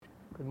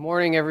Good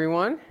morning,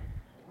 everyone.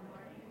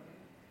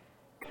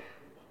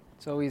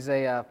 It's always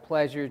a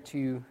pleasure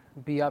to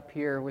be up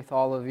here with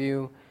all of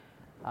you.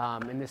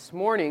 And this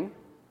morning,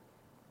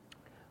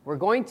 we're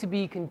going to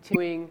be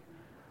continuing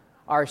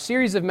our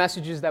series of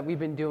messages that we've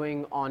been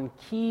doing on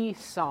key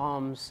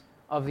Psalms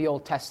of the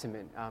Old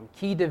Testament,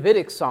 key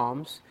Davidic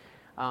Psalms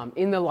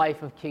in the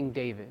life of King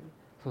David.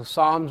 So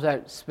Psalms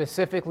that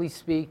specifically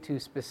speak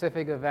to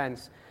specific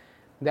events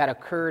that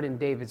occurred in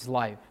David's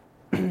life.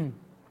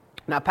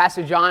 Now,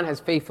 Pastor John has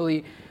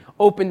faithfully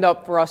opened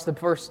up for us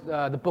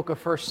the book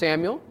of 1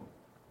 Samuel,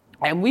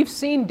 and we've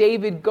seen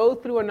David go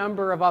through a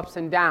number of ups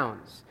and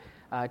downs,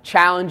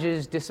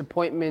 challenges,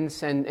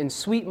 disappointments, and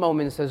sweet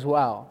moments as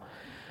well.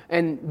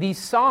 And these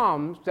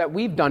Psalms that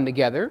we've done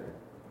together,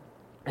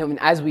 and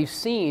as we've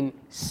seen,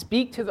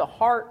 speak to the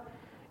heart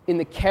in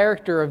the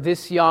character of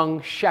this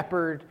young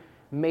shepherd,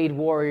 made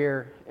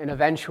warrior, and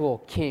eventual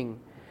king.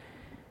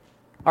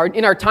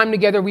 In our time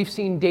together, we've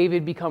seen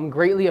David become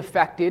greatly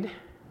affected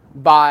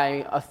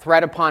by a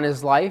threat upon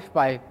his life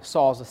by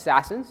Saul's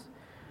assassins,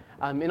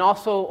 and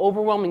also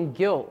overwhelming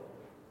guilt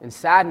and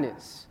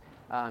sadness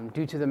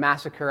due to the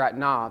massacre at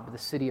Nob, the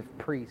city of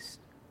priests.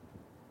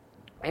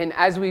 And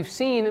as we've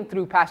seen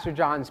through Pastor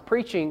John's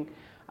preaching,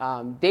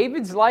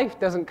 David's life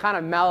doesn't kind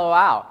of mellow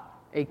out.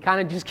 It kind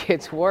of just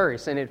gets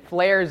worse, and it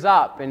flares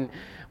up, and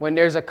when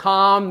there's a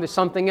calm,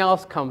 something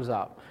else comes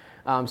up.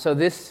 So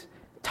this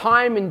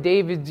time in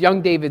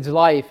young David's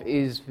life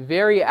is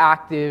very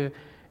active,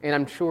 and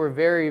I'm sure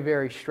very,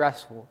 very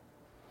stressful.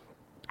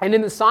 And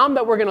in the psalm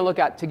that we're going to look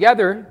at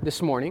together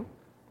this morning,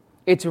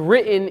 it's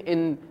written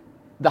in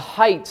the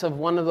heights of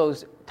one of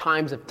those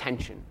times of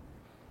tension.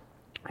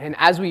 And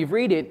as we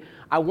read it,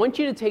 I want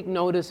you to take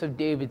notice of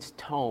David's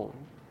tone.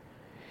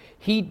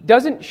 He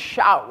doesn't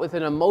shout with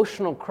an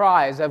emotional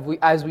cry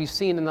as we've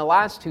seen in the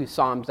last two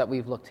psalms that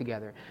we've looked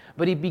together,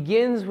 but he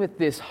begins with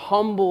this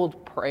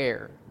humbled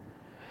prayer.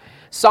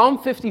 Psalm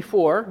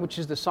 54, which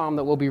is the psalm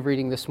that we'll be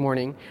reading this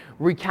morning,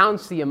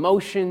 recounts the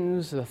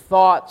emotions, the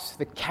thoughts,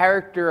 the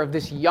character of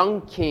this young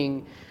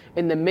king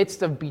in the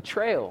midst of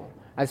betrayal,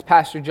 as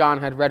Pastor John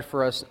had read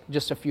for us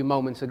just a few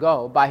moments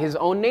ago, by his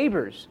own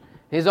neighbors,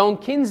 his own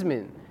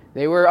kinsmen.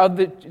 They were of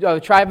the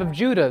tribe of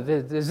Judah,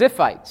 the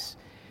Ziphites.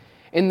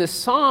 And the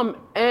psalm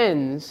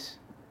ends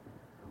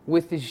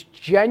with this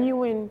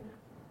genuine,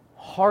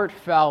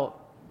 heartfelt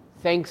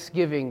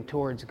thanksgiving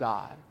towards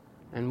God.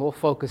 And we'll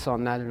focus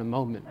on that in a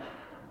moment.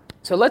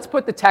 So let's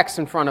put the text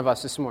in front of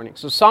us this morning.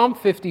 So Psalm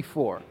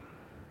 54.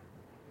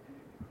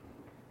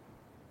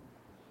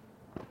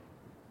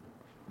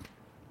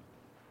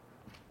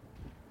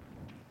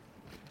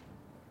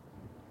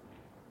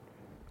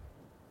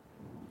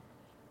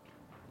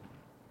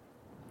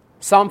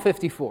 Psalm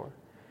 54.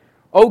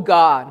 O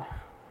God,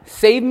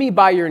 save me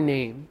by your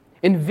name,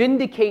 and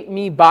vindicate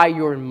me by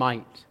your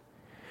might.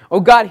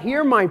 O God,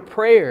 hear my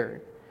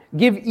prayer.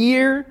 Give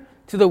ear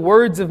to the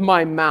words of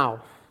my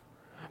mouth.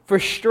 For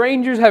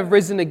strangers have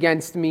risen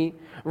against me.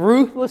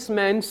 Ruthless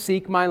men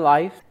seek my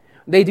life.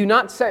 They do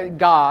not set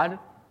God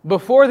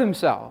before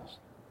themselves.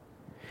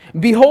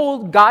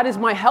 Behold, God is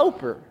my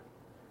helper.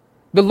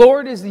 The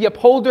Lord is the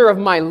upholder of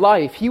my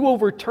life. He will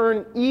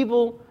return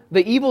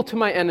the evil to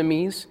my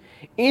enemies.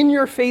 In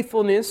your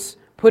faithfulness,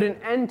 put an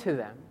end to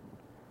them.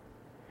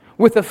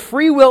 With a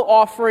free will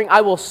offering, I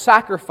will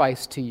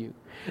sacrifice to you.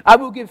 I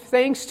will give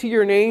thanks to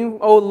your name,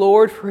 O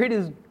Lord, for it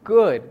is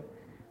good.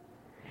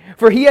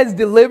 For he has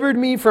delivered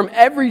me from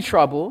every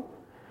trouble,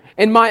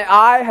 and my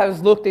eye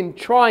has looked in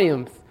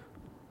triumph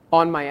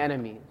on my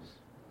enemies.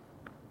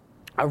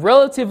 A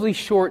relatively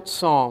short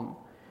psalm,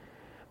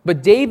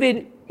 but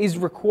David is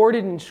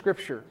recorded in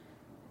Scripture.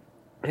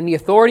 And the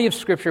authority of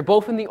Scripture,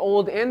 both in the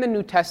Old and the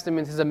New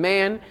Testaments, is a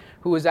man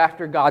who was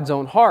after God's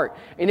own heart.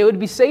 And it would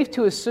be safe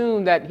to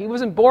assume that he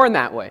wasn't born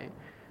that way.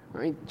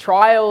 Right?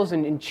 Trials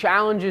and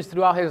challenges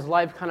throughout his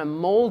life kind of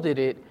molded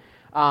it.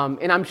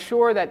 And I'm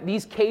sure that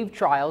these cave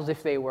trials,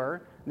 if they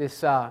were,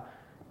 this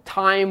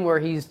time where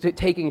he's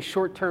taking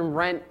short-term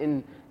rent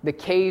in the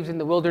caves in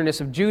the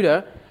wilderness of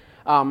Judah,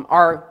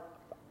 are,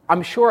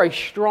 I'm sure, a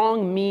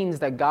strong means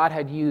that God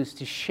had used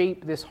to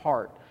shape this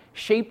heart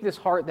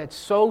that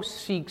so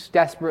seeks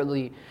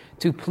desperately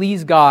to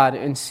please God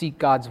and seek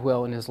God's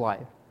will in his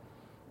life.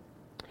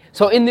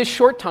 So in this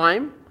short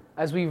time,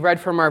 as we read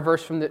from our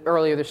verse from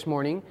earlier this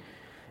morning,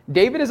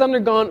 David has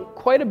undergone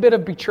quite a bit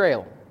of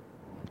betrayal.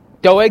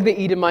 Doeg the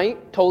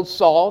Edomite told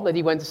Saul that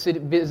he went to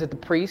visit the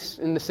priests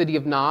in the city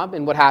of Nob,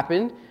 and what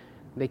happened?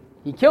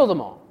 He killed them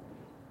all.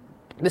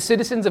 The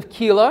citizens of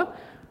Keilah,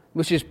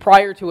 which is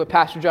prior to what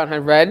Pastor John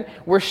had read,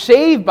 were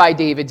saved by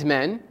David's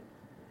men,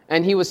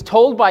 and he was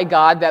told by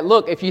God that,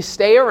 look, if you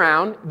stay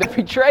around, they'll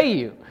betray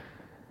you.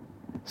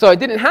 So it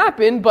didn't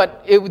happen,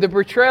 but the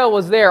betrayal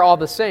was there all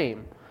the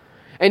same.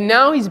 And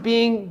now he's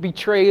being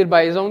betrayed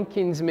by his own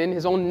kinsmen,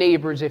 his own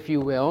neighbors, if you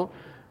will,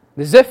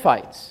 the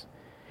Ziphites.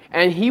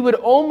 And he would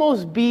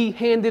almost be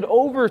handed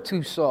over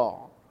to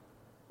Saul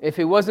if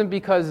it wasn't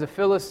because the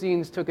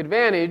Philistines took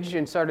advantage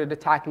and started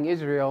attacking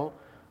Israel,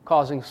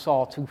 causing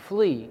Saul to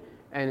flee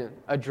and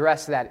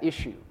address that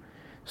issue.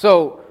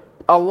 So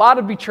a lot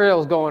of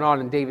betrayals going on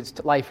in David's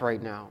life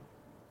right now.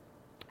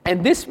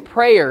 And this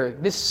prayer,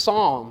 this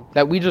psalm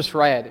that we just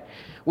read,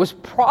 was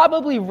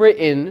probably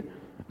written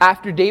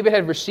after David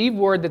had received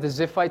word that the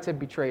Ziphites had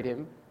betrayed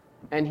him,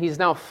 and he's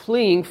now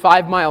fleeing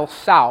 5 miles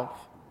south.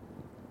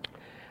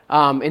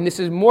 And this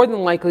is more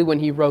than likely when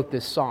he wrote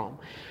this psalm.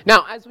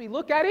 Now, as we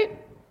look at it,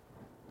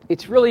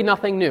 it's really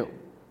nothing new.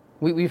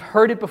 We've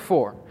heard it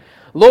before.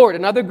 Lord,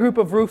 another group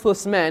of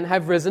ruthless men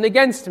have risen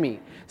against me.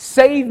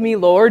 Save me,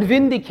 Lord,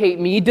 vindicate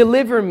me,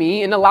 deliver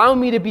me, and allow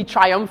me to be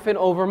triumphant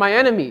over my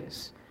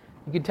enemies.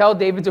 You can tell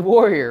David's a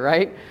warrior,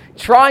 right?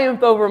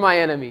 Triumph over my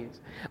enemies.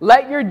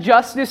 Let your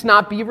justice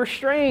not be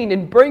restrained,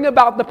 and bring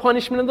about the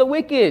punishment of the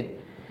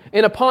wicked,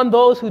 and upon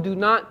those who do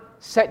not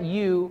set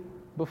you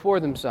before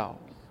themselves.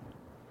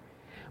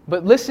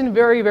 But listen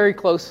very, very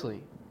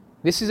closely.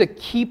 This is a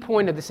key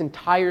point of this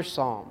entire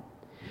psalm.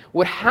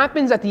 What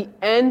happens at the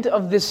end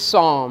of this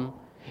psalm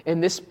in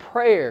this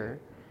prayer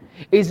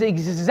is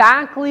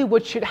exactly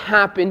what should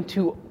happen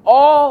to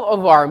all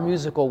of our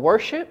musical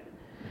worship,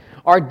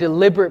 our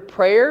deliberate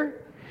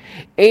prayer,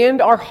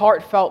 and our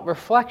heartfelt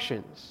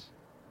reflections.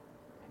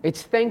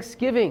 It's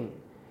thanksgiving.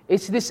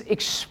 It's this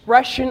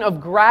expression of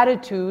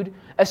gratitude,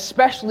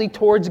 especially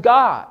towards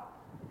God.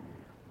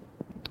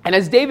 And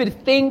as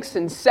David thinks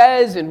and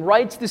says and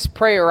writes this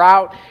prayer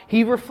out,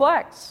 he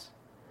reflects.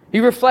 He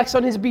reflects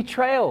on his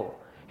betrayal.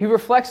 He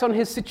reflects on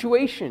his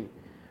situation.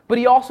 But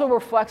he also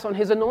reflects on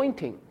his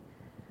anointing,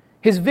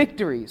 his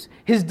victories,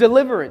 his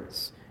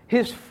deliverance,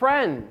 his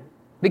friend,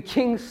 the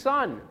king's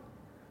son,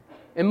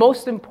 and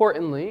most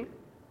importantly,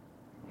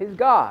 his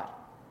God.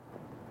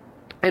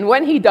 And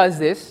when he does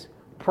this,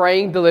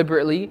 praying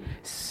deliberately,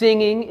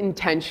 singing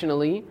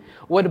intentionally,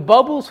 what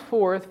bubbles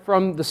forth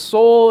from the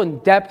soul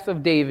and depth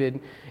of David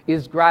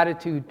is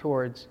gratitude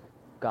towards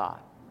God.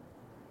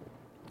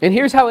 And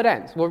here's how it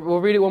ends.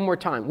 We'll read it one more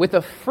time. With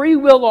a free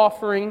will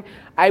offering,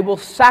 I will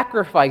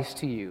sacrifice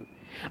to you.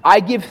 I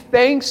give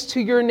thanks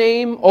to your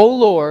name, O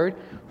Lord,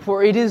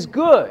 for it is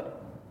good.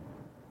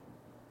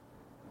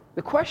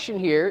 The question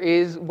here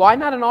is, why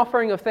not an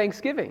offering of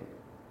thanksgiving?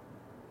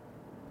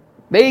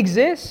 They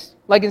exist,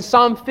 like in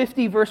Psalm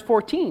 50, verse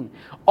 14.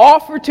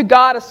 Offer to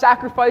God a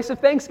sacrifice of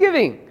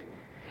thanksgiving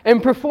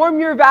and perform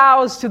your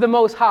vows to the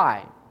Most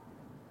High.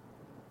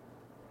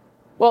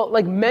 Well,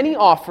 like many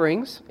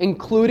offerings,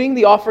 including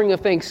the offering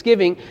of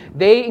thanksgiving,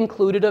 they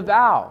included a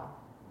vow.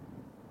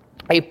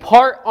 A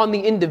part on the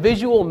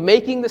individual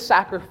making the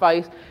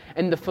sacrifice,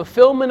 and the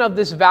fulfillment of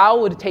this vow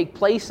would take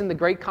place in the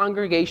great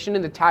congregation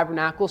in the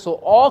tabernacle, so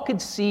all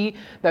could see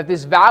that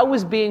this vow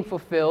was being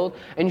fulfilled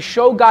and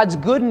show God's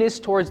goodness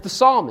towards the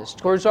psalmist,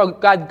 towards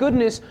God's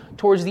goodness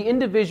towards the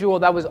individual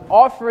that was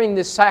offering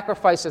this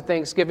sacrifice of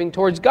thanksgiving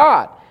towards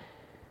God.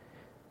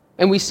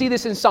 And we see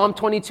this in Psalm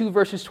 22,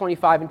 verses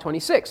 25 and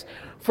 26.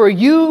 For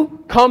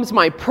you comes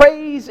my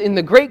praise in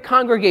the great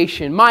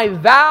congregation. My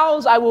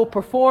vows I will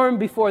perform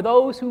before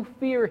those who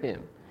fear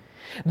him.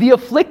 The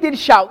afflicted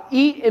shall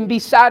eat and be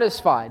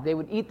satisfied. They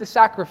would eat the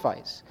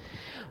sacrifice.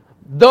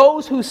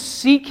 Those who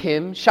seek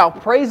him shall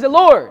praise the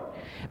Lord.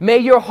 May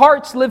your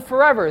hearts live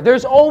forever.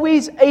 There's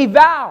always a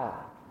vow.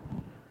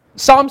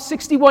 Psalm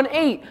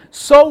 61:8.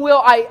 So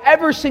will I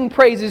ever sing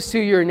praises to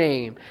your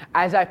name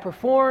as I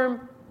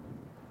perform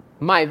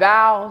my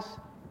vows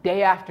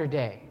day after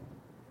day.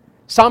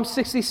 Psalm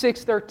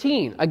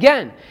 66:13.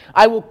 Again,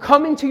 I will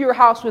come into your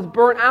house with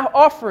burnt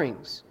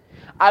offerings.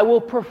 I will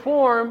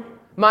perform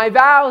my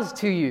vows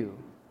to you.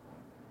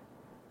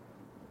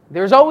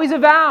 There's always a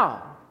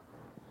vow,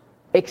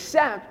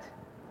 except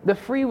the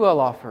free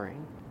will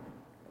offering.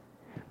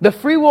 The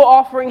free will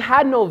offering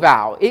had no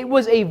vow. It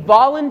was a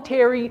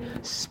voluntary,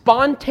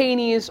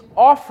 spontaneous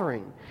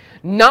offering,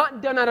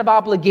 not done out of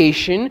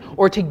obligation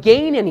or to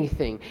gain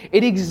anything.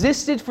 It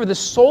existed for the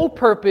sole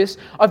purpose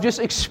of just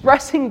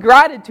expressing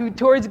gratitude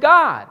towards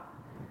God.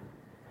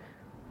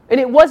 And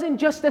it wasn't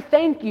just a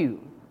thank you,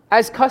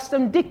 as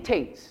custom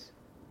dictates.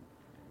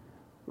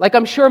 Like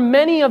I'm sure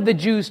many of the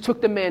Jews took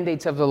the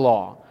mandates of the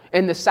law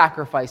and the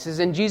sacrifices,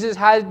 and Jesus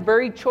had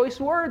very choice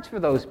words for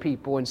those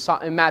people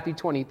in Matthew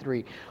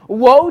 23.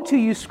 Woe to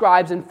you,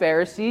 scribes and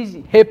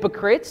Pharisees,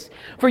 hypocrites,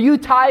 for you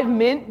tithe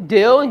mint,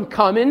 dill, and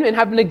cumin, and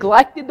have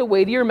neglected the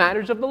weightier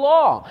matters of the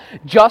law,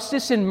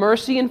 justice and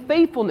mercy and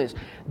faithfulness.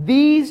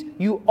 These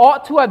you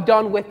ought to have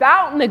done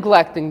without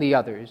neglecting the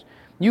others.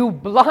 You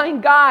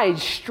blind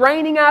guides,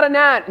 straining out a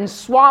gnat and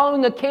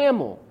swallowing a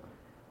camel.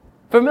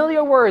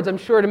 Familiar words, I'm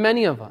sure, to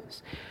many of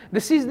us.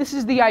 This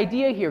is the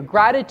idea here.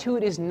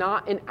 Gratitude is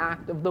not an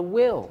act of the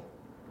will.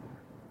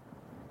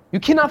 You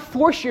cannot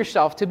force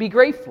yourself to be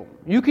grateful.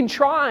 You can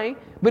try,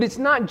 but it's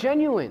not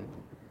genuine.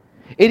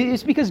 It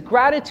is because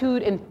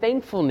gratitude and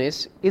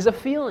thankfulness is a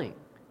feeling.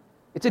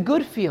 It's a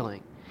good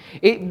feeling.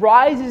 It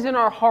rises in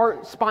our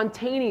heart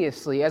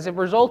spontaneously as a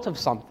result of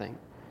something,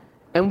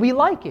 and we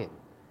like it.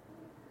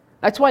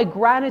 That's why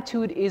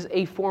gratitude is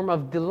a form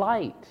of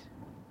delight.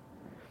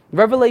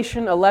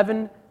 Revelation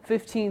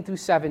 11:15 through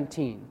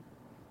 17.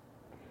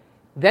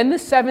 Then the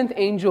seventh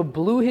angel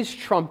blew his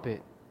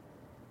trumpet,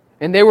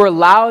 and there were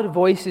loud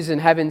voices in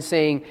heaven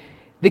saying,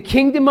 The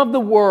kingdom of the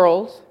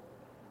world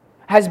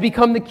has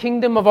become the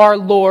kingdom of our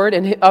Lord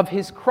and of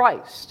His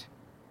Christ.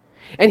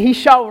 And He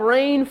shall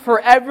reign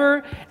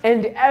forever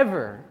and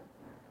ever.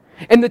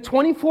 And the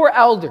 24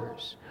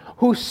 elders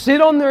who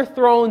sit on their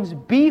thrones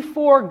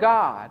before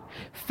God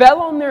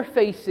fell on their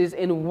faces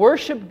and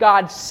worshiped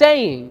God,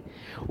 saying,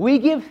 "We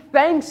give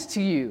thanks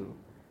to you,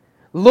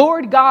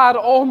 Lord God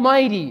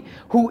Almighty,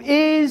 who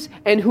is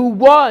and who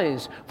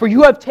was, for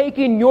you have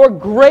taken your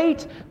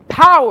great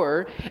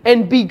power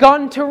and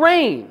begun to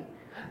reign."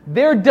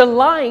 Their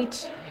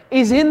delight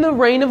is in the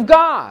reign of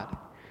God.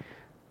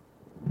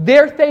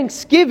 Their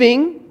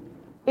thanksgiving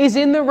is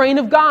in the reign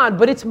of God,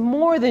 but it's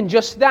more than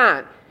just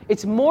that.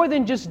 It's more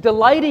than just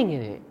delighting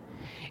in it.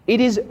 It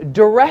is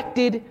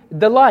directed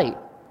delight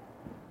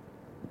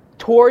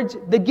towards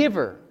the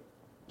giver,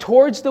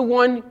 towards the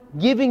one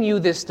giving you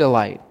this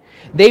delight.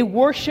 They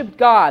worshiped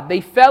God. They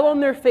fell on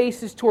their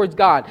faces towards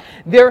God.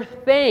 Their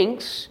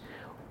thanks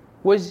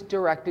was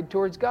directed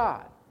towards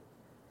God.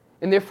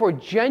 And therefore,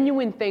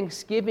 genuine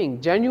thanksgiving,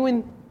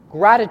 genuine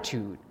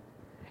gratitude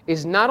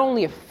is not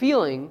only a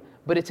feeling,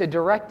 but it's a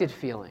directed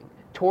feeling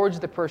towards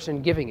the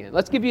person giving it.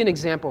 Let's give you an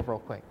example real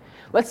quick.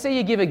 Let's say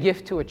you give a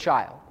gift to a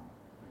child,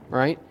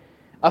 right?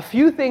 A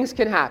few things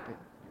can happen.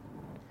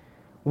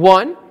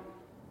 One,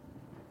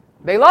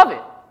 they love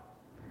it.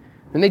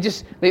 And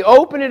they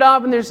open it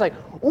up and they're just like,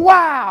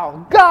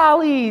 "Wow,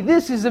 golly,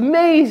 this is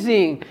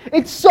amazing.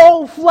 It's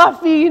so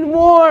fluffy and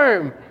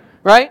warm."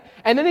 Right?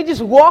 And then they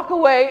just walk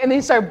away and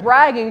they start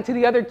bragging to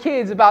the other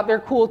kids about their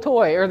cool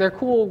toy or their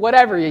cool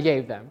whatever you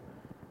gave them.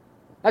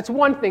 That's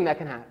one thing that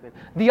can happen.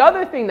 The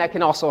other thing that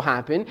can also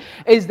happen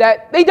is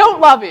that they don't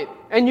love it.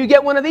 And you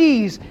get one of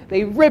these.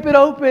 They rip it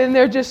open and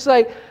they're just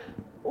like,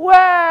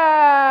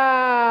 "Wow,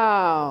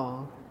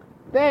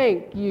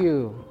 thank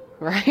you."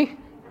 Right?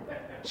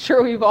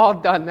 Sure, we've all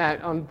done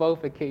that on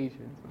both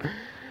occasions.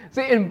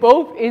 See, in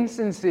both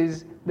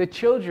instances, the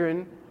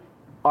children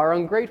are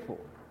ungrateful.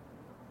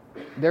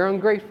 They're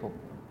ungrateful.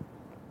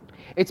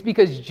 It's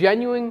because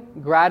genuine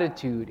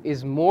gratitude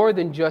is more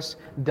than just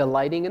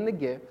delighting in the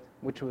gift,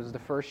 which was the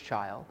first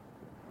child,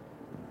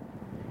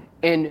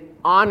 and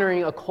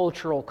honoring a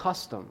cultural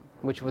custom,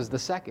 which was the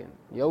second.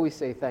 You always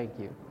say thank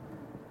you.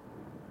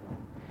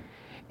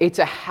 It's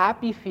a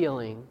happy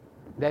feeling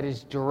that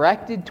is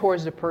directed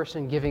towards the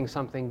person giving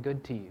something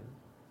good to you.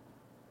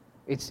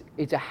 It's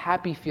a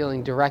happy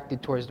feeling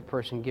directed towards the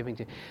person giving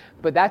to you.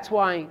 But that's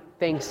why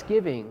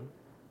Thanksgiving,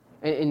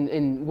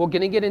 and we're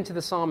going to get into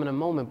the psalm in a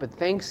moment, but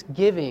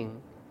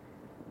Thanksgiving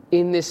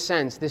in this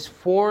sense, this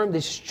form,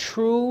 this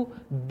true,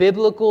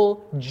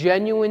 biblical,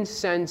 genuine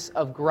sense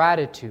of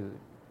gratitude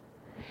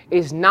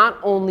is not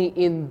only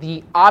in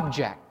the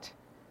object,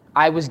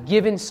 I was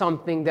given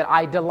something that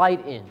I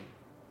delight in,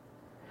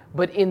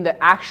 but in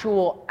the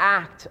actual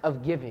act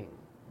of giving.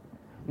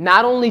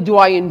 Not only do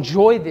I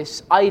enjoy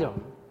this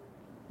item,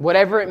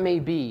 whatever it may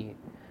be,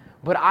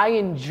 but I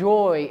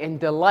enjoy and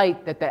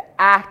delight that the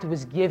act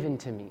was given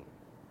to me.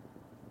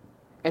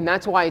 And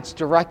that's why it's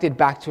directed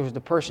back towards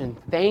the person.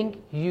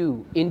 Thank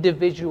you,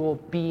 individual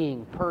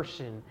being,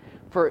 person,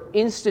 for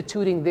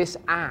instituting this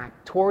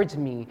act towards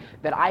me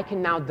that I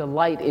can now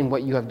delight in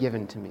what you have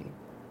given to me.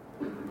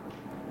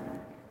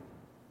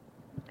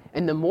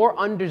 And the more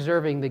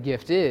undeserving the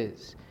gift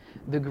is,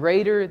 the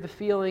greater the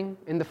feeling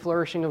and the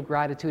flourishing of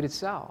gratitude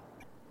itself.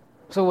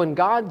 So when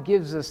God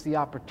gives us the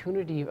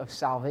opportunity of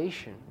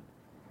salvation,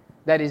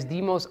 that is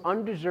the most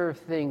undeserved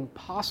thing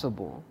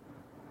possible,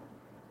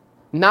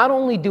 not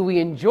only do we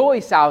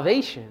enjoy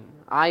salvation,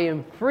 I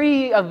am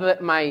free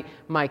of my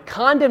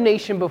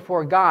condemnation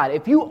before God.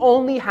 If you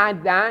only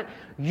had that,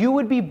 you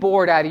would be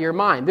bored out of your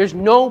mind. There's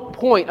no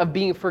point of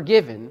being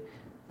forgiven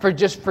for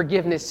just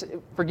forgiveness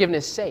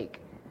sake.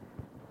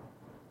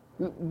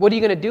 What are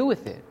you going to do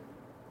with it?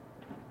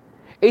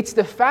 It's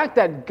the fact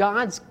that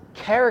God's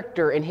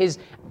character and His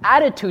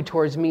attitude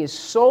towards me is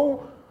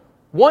so,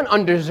 one,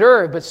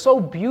 undeserved, but so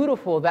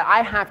beautiful that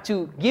I have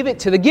to give it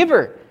to the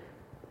giver.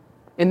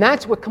 And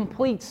that's what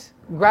completes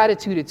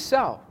gratitude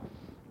itself.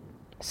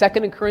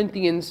 2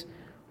 Corinthians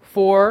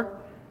 4,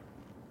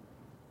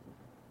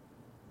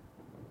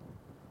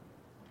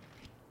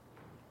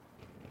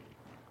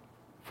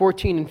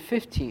 (14 and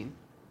 15).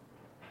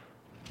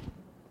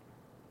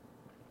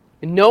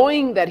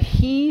 Knowing that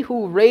He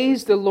who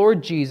raised the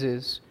Lord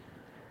Jesus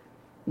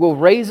will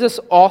raise us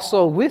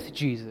also with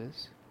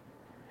Jesus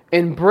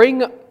and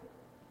bring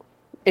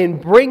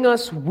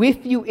us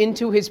with you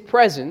into His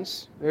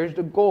presence. There's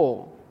the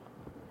goal.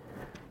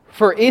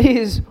 For it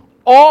is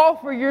all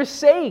for your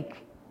sake.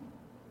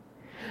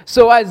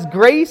 So as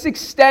grace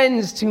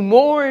extends to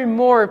more and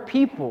more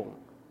people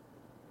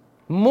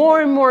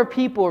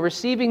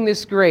receiving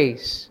this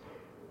grace,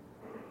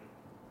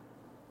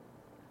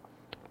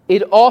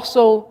 it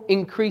also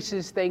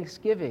increases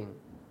thanksgiving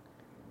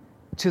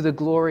to the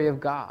glory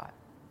of God.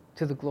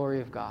 To the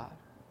glory of God.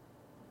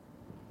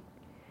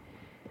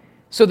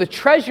 So the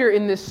treasure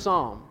in this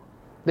psalm,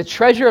 the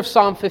treasure of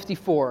Psalm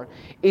 54,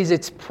 is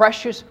its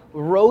precious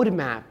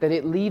roadmap that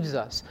it leaves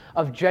us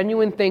of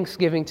genuine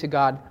thanksgiving to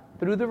God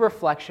through the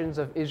reflections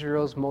of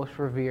Israel's most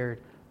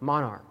revered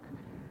monarch.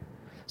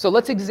 So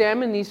let's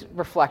examine these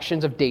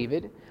reflections of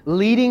David,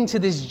 leading to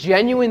this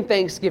genuine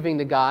thanksgiving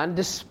to God,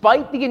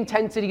 despite the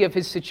intensity of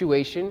his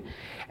situation,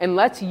 and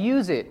let's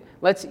use it.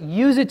 Let's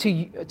use it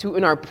to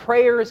in our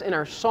prayers, in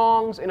our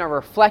songs, in our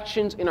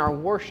reflections, in our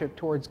worship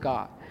towards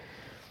God.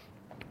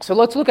 So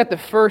let's look at the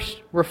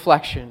first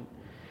reflection,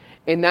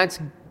 and that's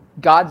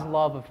God's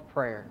love of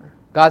prayer.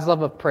 God's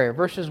love of prayer.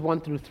 Verses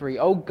 1 through 3.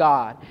 O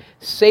God,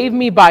 save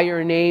me by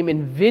your name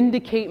and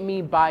vindicate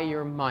me by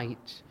your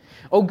might.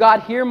 O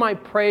God, hear my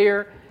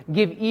prayer.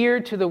 Give ear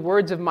to the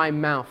words of my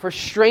mouth. For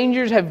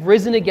strangers have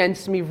risen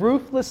against me.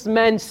 Ruthless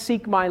men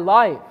seek my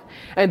life,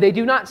 and they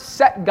do not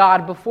set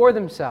God before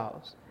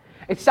themselves.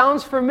 It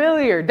sounds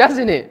familiar,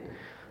 doesn't it?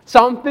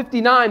 Psalm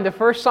 59, the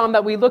first psalm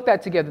that we looked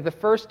at together, the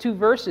first two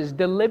verses.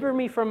 Deliver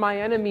me from my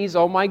enemies,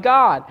 O my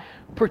God.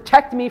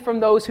 Protect me from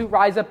those who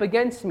rise up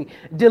against me.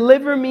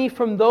 Deliver me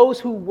from those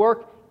who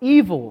work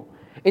evil,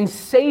 and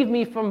save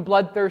me from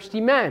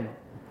bloodthirsty men.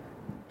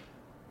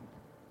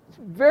 It's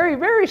very,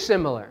 very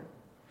similar.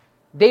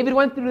 David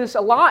went through this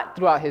a lot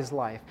throughout his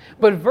life.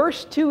 But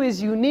verse 2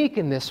 is unique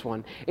in this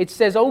one. It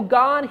says, O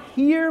God,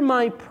 hear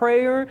my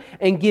prayer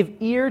and give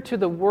ear to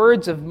the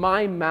words of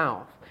my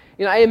mouth.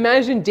 You know, I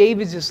imagine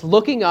David's just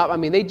looking up. I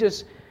mean,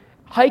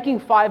 hiking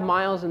 5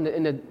 miles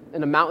in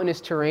a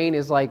mountainous terrain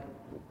is like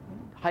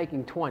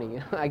hiking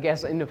 20, I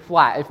guess, in the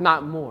flat, if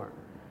not more.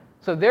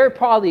 So they're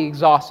probably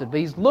exhausted. But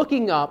he's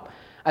looking up,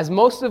 as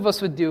most of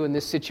us would do in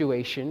this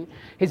situation.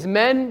 His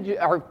men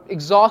are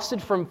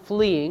exhausted from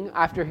fleeing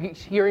after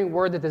hearing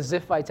word that the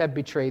Ziphites had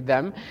betrayed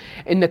them.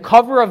 In the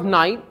cover of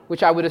night,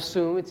 which I would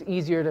assume it's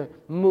easier to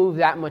move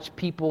that much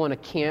people in a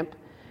camp.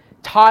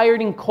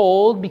 Tired and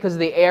cold because of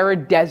the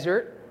arid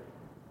desert.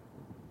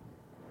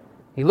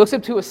 He looks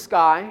up to a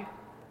sky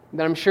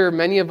that I'm sure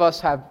minimal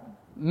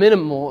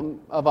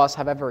of us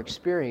have ever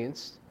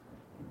experienced.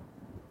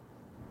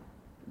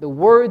 The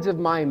words of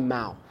my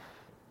mouth,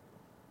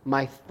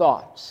 my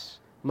thoughts,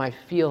 my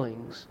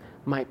feelings,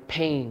 my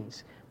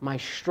pains, my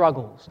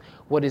struggles,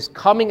 what is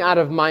coming out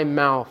of my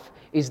mouth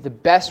is the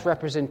best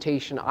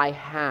representation I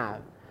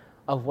have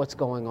of what's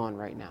going on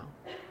right now.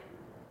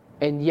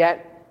 And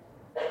yet,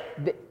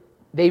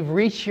 they've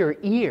reached your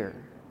ear.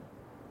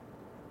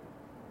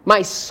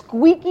 My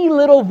squeaky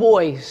little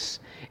voice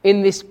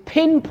in this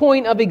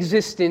pinpoint of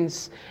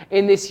existence,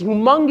 in this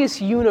humongous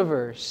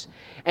universe,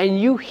 and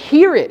you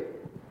hear it.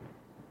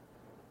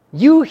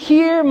 You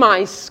hear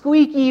my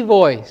squeaky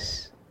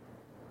voice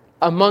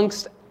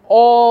amongst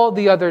all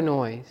the other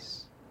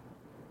noise.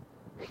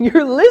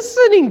 You're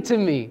listening to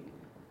me.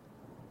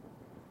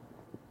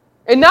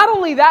 And not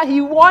only that,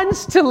 he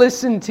wants to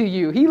listen to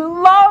you. He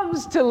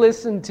loves to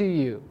listen to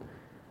you.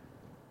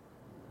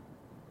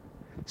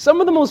 Some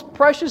of the most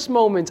precious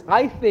moments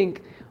I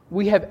think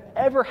we have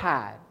ever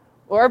had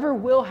or ever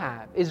will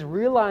have is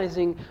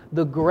realizing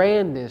the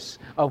grandness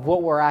of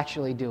what we're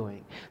actually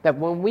doing. That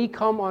when we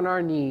come on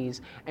our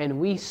knees and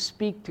we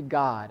speak to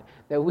God,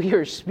 that we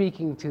are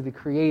speaking to the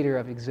creator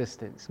of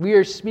existence. We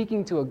are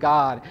speaking to a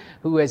God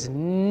who has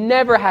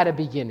never had a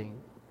beginning,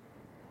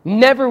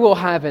 never will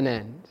have an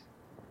end.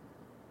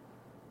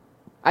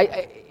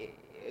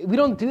 We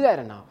don't do that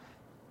enough.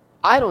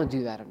 I don't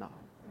do that enough.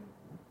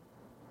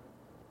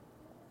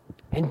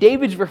 And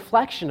David's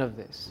reflection of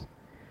this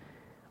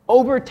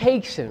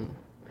overtakes him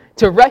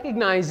to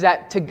recognize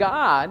that to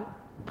God,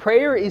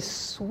 prayer is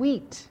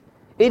sweet.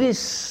 It is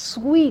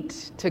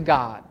sweet to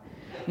God.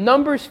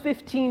 Numbers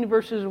 15,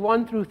 verses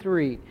 1 through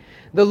 3.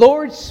 The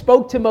Lord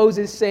spoke to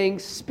Moses, saying,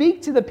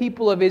 Speak to the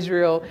people of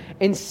Israel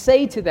and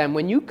say to them,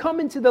 when you come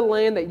into the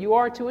land that you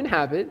are to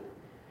inhabit,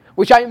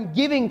 which I am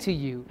giving to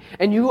you,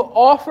 and you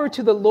offer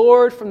to the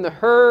Lord from the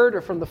herd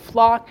or from the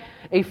flock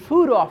a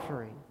food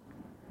offering,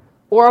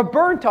 or a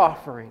burnt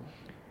offering,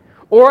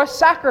 or a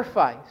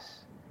sacrifice,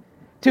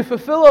 to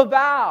fulfill a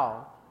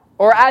vow,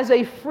 or as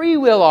a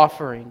freewill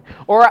offering,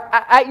 or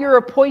at your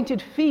appointed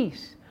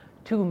feast,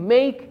 to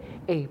make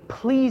a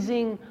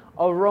pleasing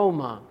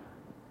aroma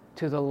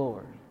to the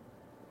Lord.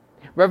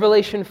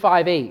 Revelation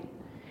 5:8.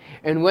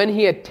 And when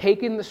he had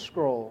taken the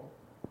scroll,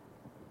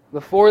 the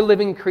 4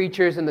 living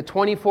creatures and the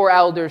 24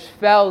 elders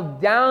fell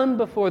down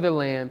before the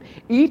Lamb,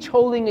 each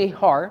holding a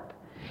harp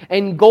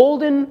and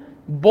golden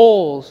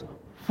bowls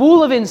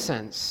full of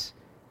incense,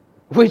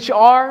 which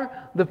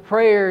are the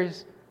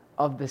prayers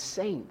of the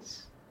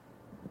saints.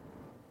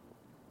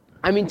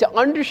 I mean, to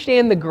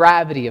understand the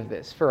gravity of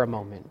this for a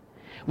moment,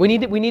 we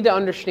need to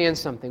understand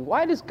something.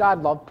 Why does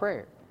God love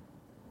prayer?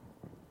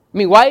 I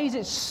mean, why is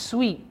it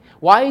sweet?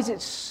 Why is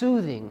it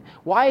soothing?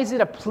 Why is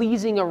it a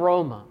pleasing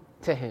aroma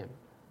to him?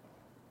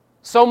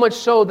 So much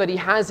so that he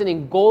has it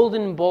in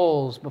golden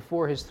bowls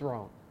before his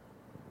throne.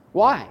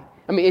 Why?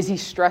 I mean, is he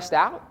stressed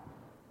out?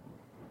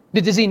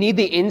 Does he need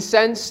the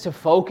incense to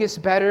focus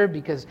better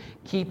because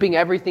keeping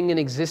everything in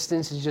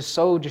existence is just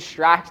so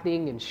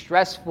distracting and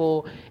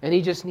stressful and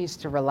he just needs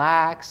to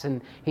relax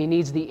and he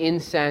needs the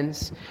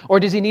incense? Or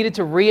does he need it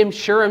to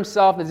reassure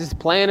himself that this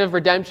plan of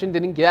redemption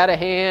didn't get out of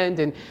hand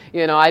and,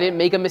 I didn't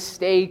make a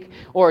mistake?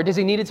 Or does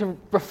he need it to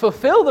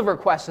fulfill the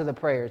request of the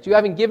prayers? You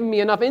haven't given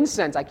me enough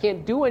incense. I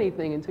can't do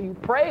anything until you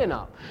pray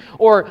enough.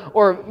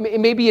 Or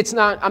maybe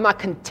I'm not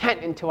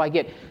content until I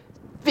get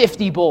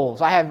 50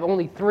 bowls. I have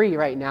only 3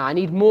 right now. I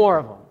need more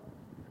of them.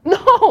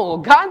 No,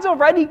 God's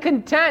already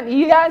content.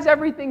 He has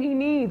everything he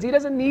needs. He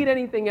doesn't need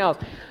anything else.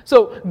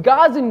 So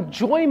God's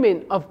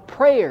enjoyment of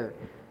prayer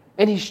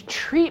and his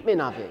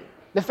treatment of it,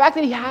 the fact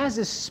that he has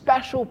this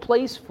special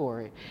place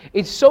for it,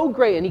 it's so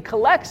great. And he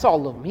collects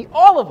all of them.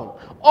 All of them.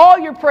 All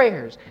your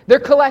prayers,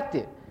 they're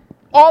collected.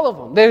 All of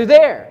them. They're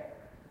there.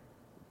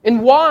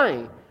 And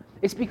why?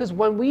 It's because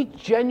when we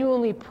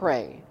genuinely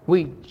pray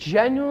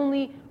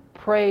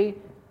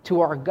to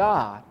our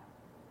God,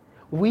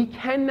 we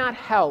cannot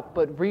help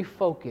but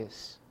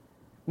refocus.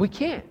 We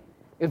can't.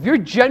 If you're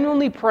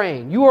genuinely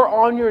praying, you are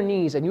on your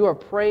knees and you are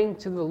praying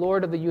to the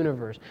Lord of the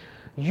universe,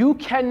 you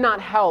cannot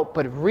help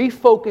but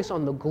refocus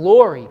on the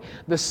glory,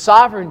 the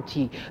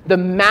sovereignty, the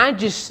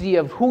majesty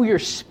of who you're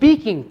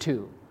speaking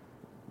to.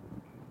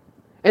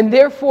 And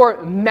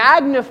therefore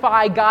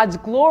magnify God's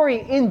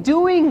glory in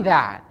doing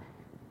that.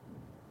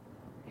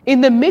 In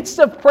the midst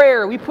of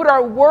prayer, we put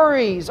our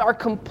worries, our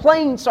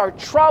complaints, our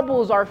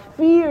troubles, our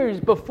fears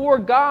before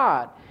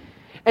God.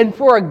 And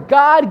for a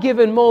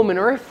God-given moment,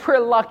 or if we're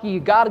lucky,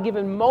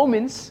 God-given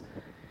moments,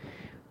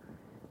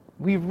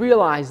 we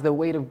realize the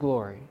weight of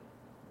glory.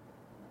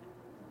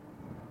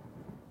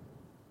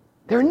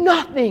 They're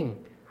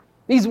nothing.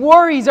 These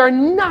worries are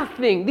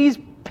nothing. These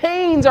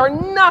pains are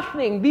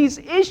nothing. These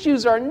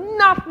issues are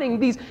nothing.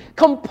 These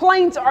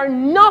complaints are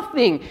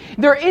nothing.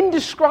 They're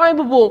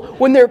indescribable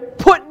when they're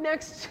put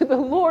next to the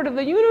Lord of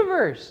the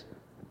universe.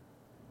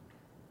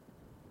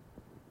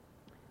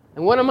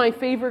 And one of my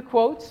favorite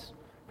quotes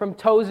from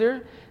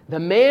Tozer, the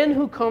man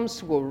who comes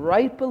to a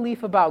right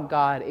belief about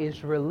God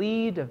is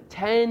relieved of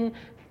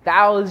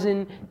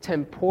 10,000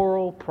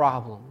 temporal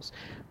problems.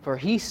 For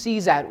he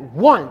sees at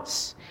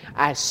once,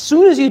 as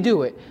soon as you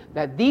do it,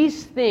 that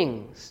these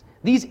things,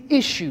 these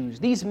issues,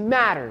 these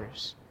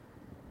matters,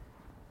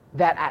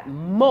 that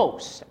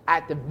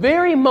at the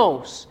very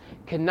most,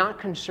 cannot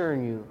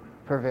concern you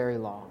for very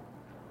long.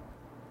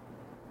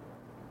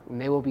 And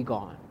they will be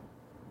gone.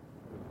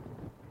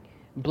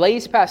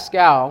 Blaise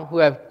Pascal, who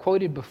I've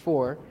quoted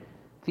before,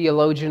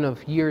 theologian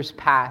of years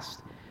past,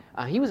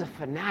 he was a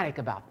fanatic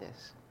about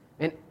this.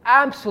 An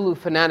absolute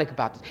fanatic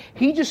about this.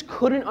 He just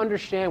couldn't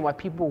understand why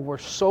people were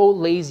so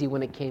lazy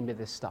when it came to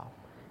this stuff.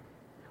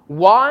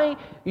 Why?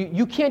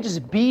 You can't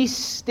just be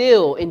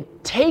still and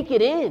take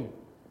it in.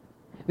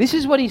 This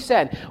is what he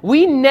said.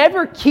 We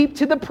never keep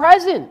to the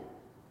present.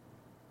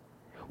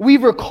 We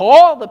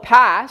recall the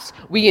past.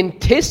 We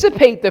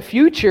anticipate the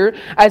future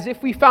as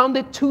if we found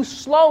it too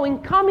slow in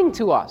coming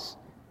to us.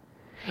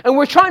 And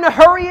we're trying to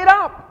hurry it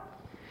up.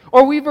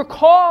 Or we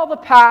recall the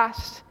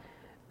past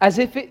as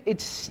if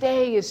its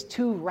stay is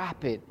too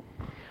rapid.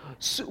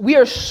 So we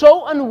are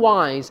so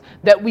unwise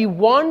that we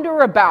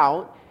wander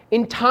about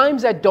in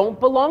times that don't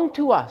belong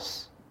to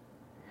us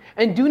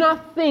and do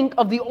not think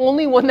of the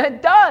only one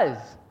that does.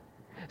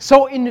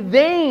 So in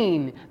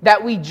vain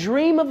that we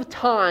dream of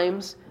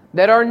times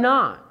that are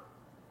not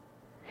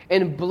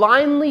and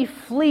blindly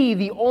flee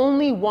the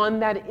only one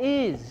that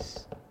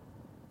is.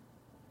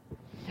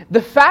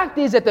 The fact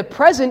is that the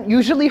present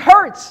usually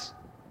hurts.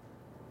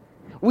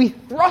 We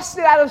thrust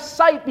it out of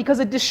sight because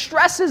it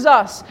distresses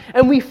us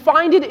and we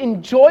find it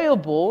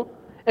enjoyable.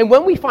 And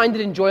when we find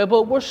it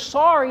enjoyable, we're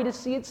sorry to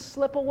see it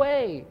slip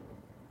away.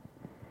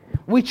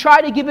 We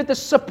try to give it the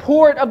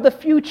support of the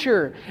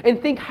future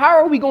and think, how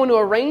are we going to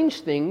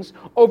arrange things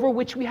over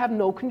which we have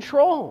no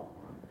control?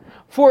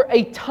 For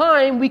a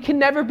time we can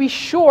never be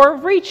sure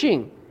of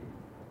reaching.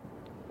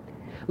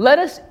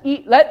 Let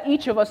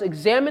each of us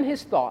examine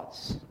his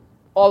thoughts,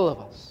 all of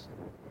us.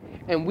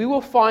 And we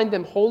will find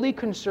them wholly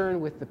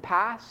concerned with the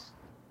past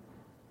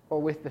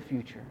or with the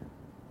future.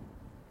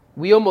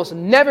 We almost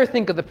never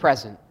think of the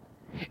present.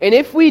 And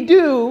if we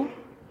do,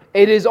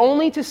 it is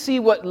only to see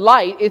what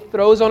light it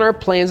throws on our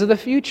plans of the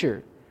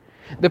future.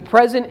 The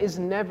present is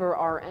never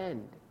our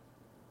end.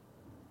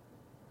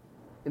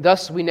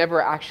 Thus, we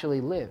never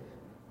actually live,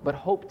 but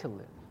hope to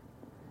live.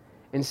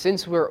 And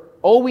since we're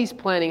always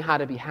planning how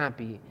to be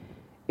happy,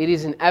 it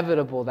is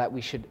inevitable that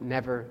we should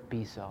never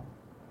be so.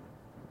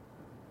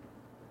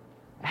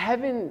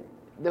 Heaven,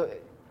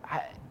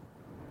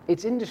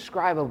 it's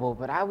indescribable,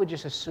 but I would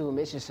just assume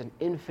it's just an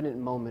infinite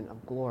moment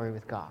of glory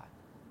with God.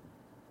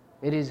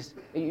 It is,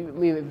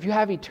 if you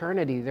have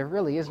eternity, there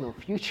really is no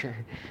future.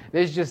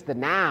 There's just the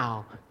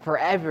now,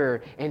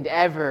 forever and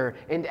ever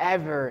and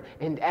ever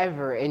and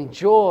ever, and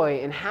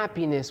joy and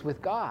happiness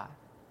with God.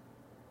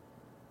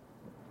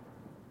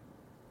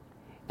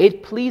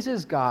 It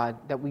pleases God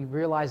that we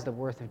realize the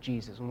worth of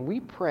Jesus. When we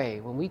pray,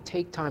 when we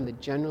take time to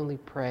genuinely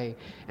pray,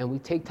 and we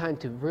take time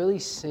to really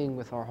sing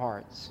with our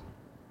hearts,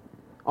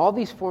 All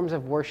these forms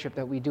of worship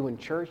that we do in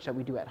church, that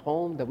we do at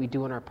home, that we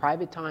do in our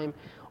private time,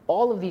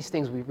 all of these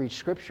things, we read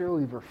Scripture,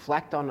 we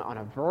reflect on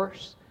a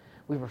verse,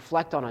 we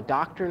reflect on a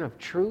doctrine of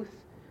truth,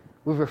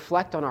 we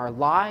reflect on our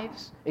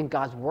lives and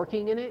God's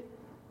working in it.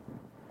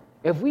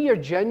 If we are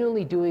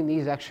genuinely doing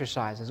these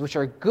exercises, which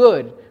are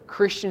good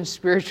Christian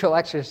spiritual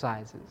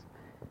exercises,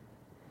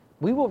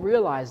 we will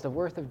realize the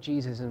worth of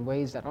Jesus in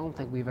ways that I don't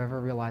think we've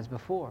ever realized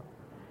before.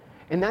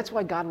 And that's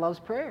why God loves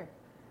prayer.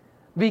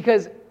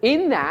 Because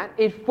in that,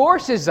 it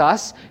forces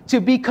us to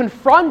be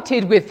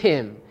confronted with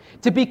Him,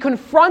 to be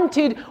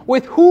confronted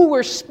with who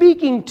we're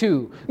speaking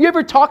to. You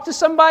ever talk to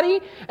somebody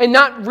and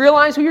not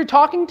realize who you're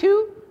talking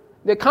to?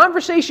 The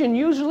conversation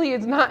usually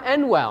does not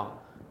end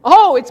well.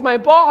 Oh, it's my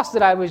boss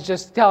that I was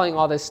just telling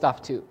all this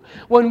stuff to.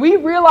 When we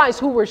realize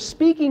who we're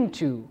speaking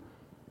to,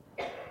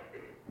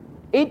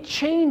 it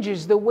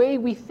changes the way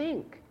we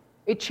think.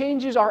 It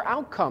changes our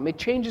outcome. It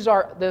changes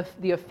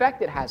the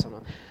effect it has on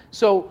us.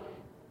 So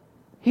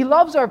He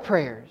loves our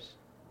prayers,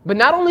 but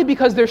not only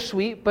because they're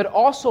sweet, but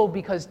also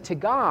because to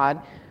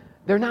God,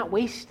 they're not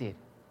wasted.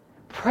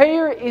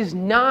 Prayer is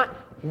not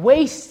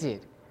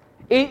wasted.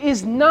 It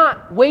is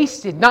not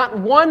wasted. Not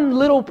one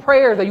little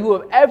prayer that you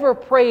have ever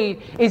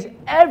prayed is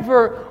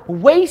ever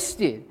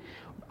wasted.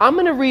 I'm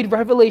going to read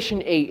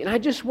Revelation 8, and I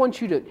just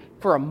want you to,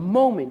 for a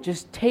moment,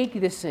 just take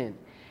this in.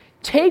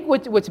 Take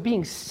what's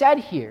being said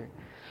here.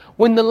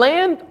 When the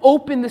Lamb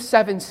opened the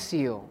seventh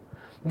seal,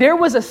 there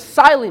was a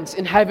silence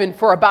in heaven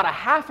for about a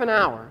half an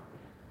hour.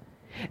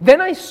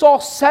 Then I saw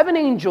 7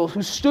 angels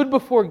who stood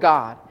before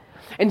God,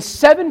 and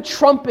 7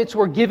 trumpets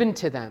were given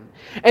to them.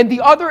 And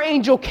the other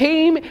angel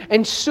came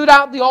and stood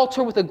out the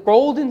altar with a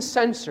golden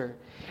censer,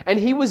 and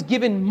he was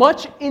given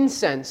much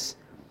incense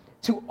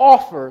to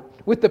offer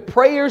with the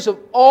prayers of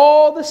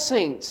all the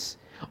saints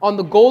on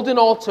the golden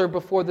altar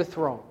before the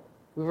throne.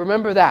 We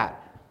remember that.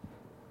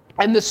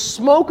 And the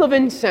smoke of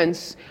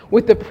incense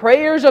with the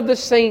prayers of the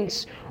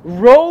saints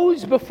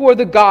rose before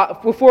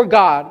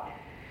God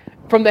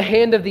from the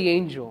hand of the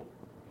angel.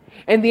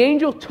 And the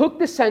angel took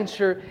the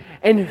censer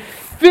and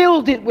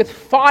filled it with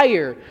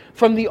fire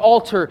from the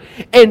altar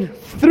and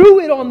threw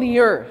it on the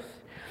earth.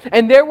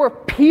 And there were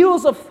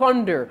peals of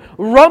thunder,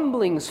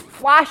 rumblings,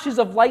 flashes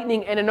of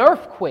lightning, and an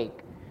earthquake.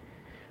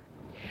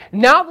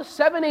 Now the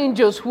 7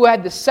 angels who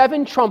had the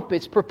 7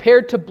 trumpets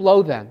prepared to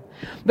blow them.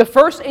 The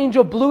first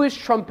angel blew his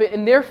trumpet,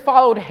 and there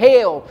followed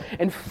hail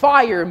and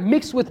fire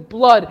mixed with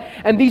blood,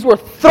 and these were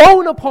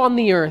thrown upon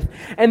the earth.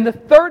 And the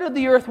third of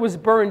the earth was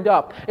burned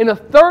up, and a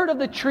third of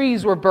the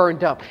trees were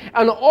burned up,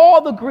 and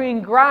all the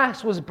green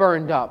grass was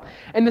burned up.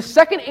 And the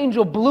second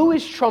angel blew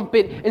his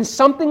trumpet, and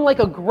something like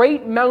a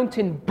great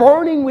mountain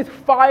burning with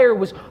fire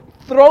was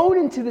thrown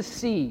into the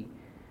sea.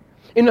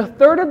 And a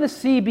third of the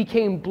sea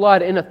became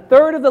blood, and a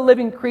third of the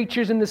living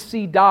creatures in the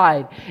sea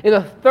died, and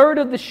a third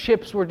of the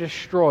ships were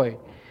destroyed.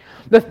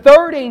 The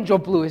third angel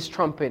blew his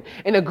trumpet,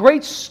 and a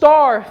great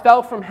star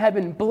fell from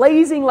heaven,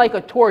 blazing like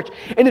a torch,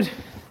 and it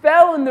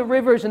fell in the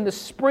rivers and the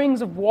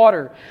springs of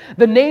water.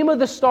 The name of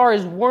the star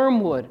is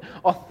Wormwood.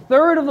 A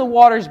third of the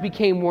waters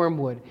became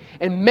wormwood,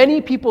 and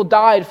many people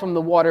died from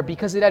the water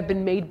because it had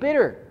been made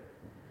bitter.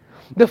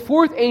 The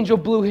fourth angel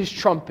blew his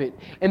trumpet,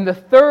 and the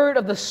third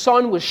of the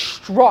sun was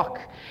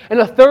struck, and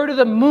a third of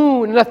the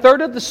moon, and a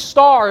third of the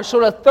stars, so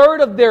that a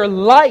third of their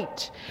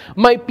light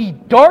might be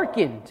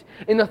darkened,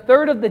 and a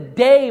third of the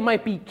day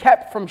might be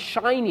kept from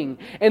shining,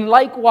 and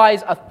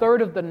likewise a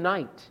third of the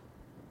night.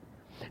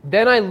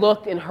 Then I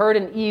looked and heard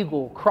an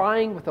eagle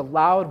crying with a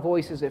loud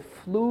voice as it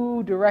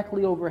flew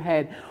directly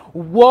overhead,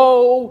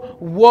 "Woe,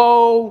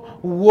 woe,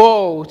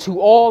 woe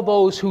to all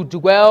those who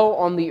dwell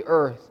on the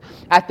earth,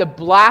 at the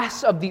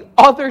blast of the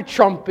other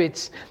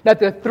trumpets that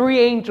the 3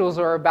 angels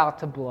are about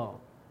to blow."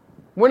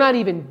 We're not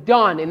even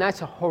done, and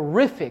that's a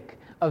horrific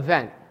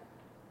event.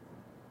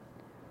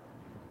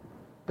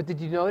 But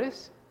did you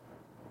notice?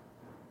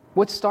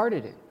 What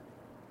started it?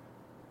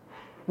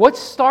 What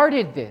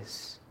started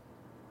this?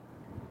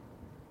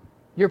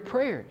 Your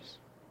prayers.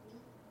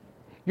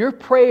 Your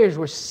prayers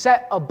were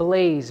set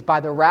ablaze by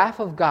the wrath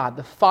of God,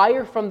 the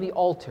fire from the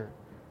altar,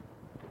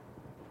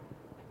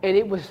 and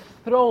it was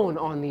thrown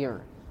on the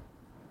earth.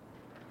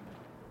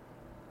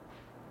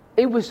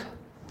 It was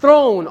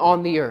thrown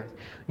on the earth.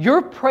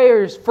 Your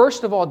prayers,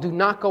 first of all, do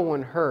not go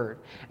unheard.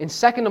 And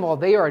second of all,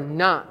 they are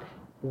not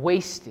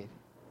wasted.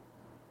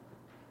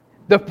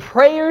 The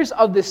prayers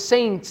of the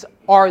saints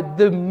are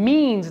the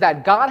means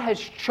that God has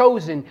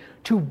chosen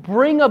to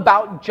bring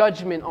about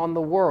judgment on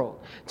the world,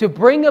 to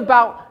bring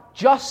about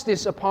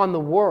justice upon the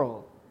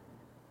world.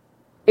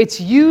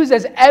 It's used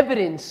as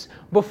evidence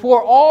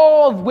before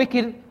all the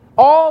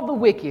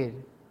wicked.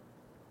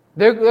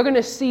 They're going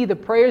to see the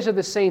prayers of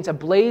the saints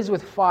ablaze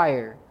with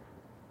fire,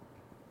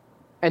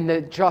 and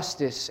the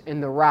justice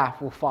and the wrath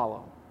will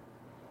follow.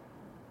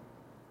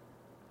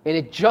 And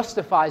it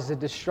justifies the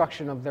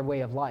destruction of their way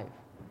of life.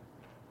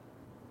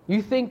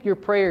 You think your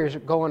prayers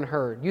go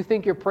unheard. You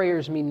think your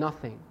prayers mean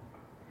nothing.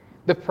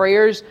 The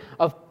prayers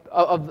of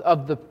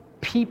the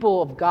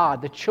people of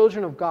God, the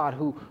children of God,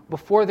 who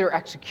before their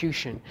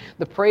execution,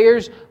 the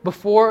prayers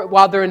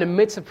while they're in the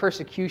midst of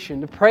persecution,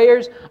 the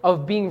prayers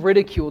of being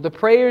ridiculed, the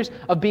prayers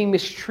of being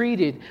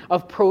mistreated,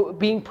 of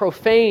being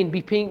profaned,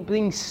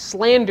 being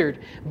slandered,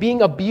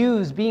 being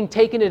abused, being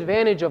taken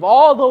advantage of,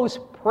 all those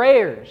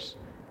prayers.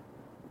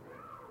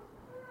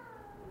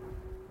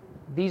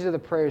 These are the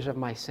prayers of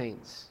my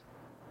saints.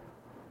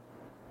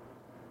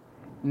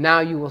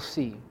 Now you will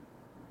see,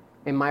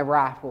 and my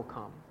wrath will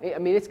come. I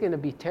mean, it's going to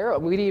be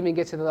terrible. We didn't even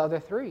get to the other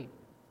three.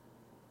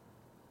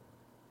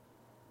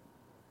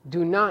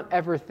 Do not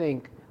ever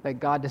think that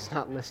God does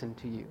not listen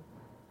to you.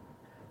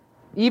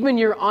 Even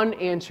your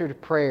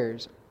unanswered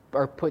prayers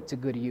are put to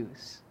good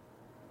use.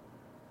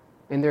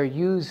 And they're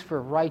used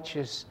for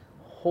righteous,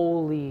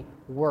 holy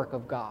work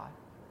of God.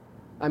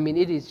 I mean,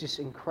 it is just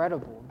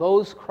incredible.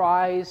 Those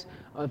cries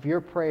of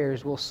your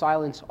prayers will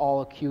silence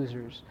all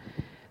accusers.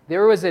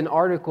 There was an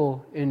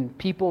article in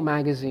People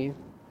magazine.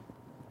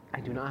 I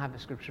do not have a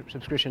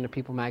subscription to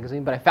People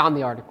magazine, but I found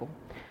the article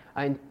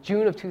in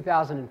June of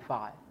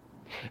 2005.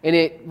 And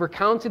it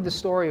recounted the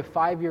story of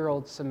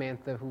 5-year-old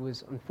Samantha, who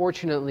was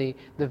unfortunately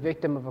the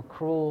victim of a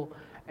cruel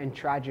and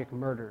tragic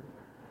murder.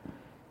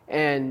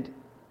 And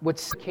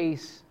what's the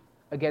case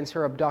against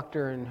her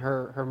abductor and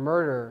her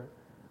murder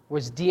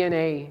was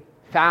DNA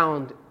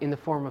found in the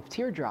form of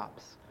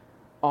teardrops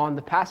on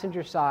the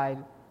passenger side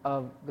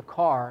of the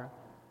car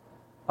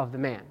of the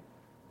man.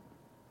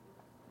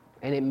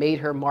 And it made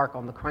her mark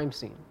on the crime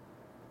scene.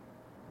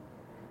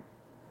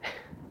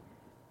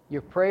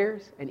 Your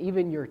prayers and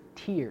even your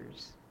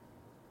tears,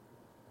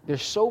 they're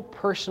so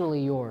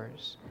personally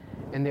yours,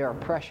 and they are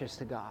precious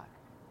to God.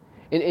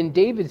 And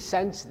David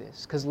sensed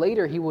this, because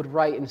later he would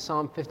write in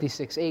Psalm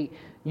 56:8,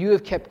 "You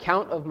have kept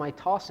count of my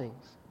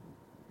tossings.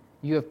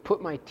 You have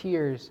put my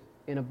tears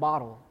in a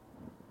bottle.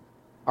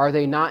 Are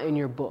they not in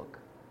your book?"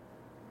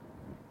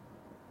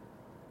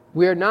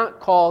 We are not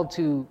called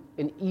to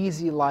an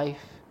easy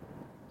life.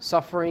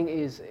 Suffering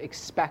is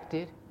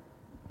expected,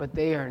 but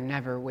they are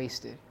never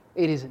wasted.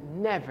 It is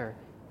never,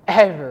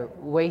 ever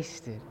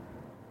wasted.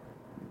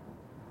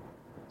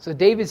 So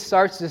David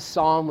starts this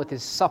psalm with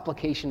his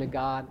supplication to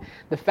God.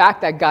 The fact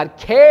that God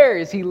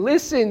cares, He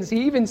listens,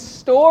 He even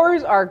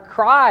stores our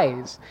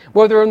cries,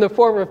 whether in the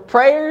form of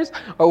prayers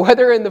or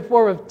whether in the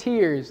form of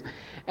tears,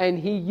 and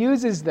He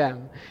uses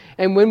them.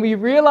 And when we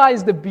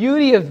realize the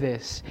beauty of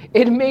this,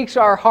 it makes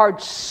our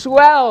hearts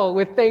swell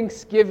with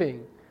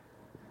thanksgiving.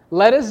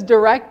 Let us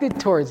direct it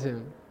towards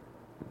Him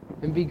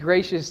and be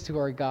gracious to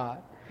our God.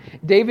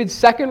 David's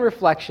second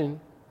reflection,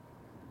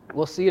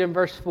 we'll see it in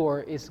verse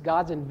 4, is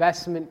God's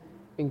investment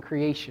in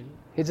creation.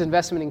 His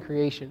investment in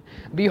creation.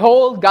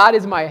 "Behold, God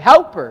is my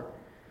helper.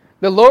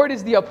 The Lord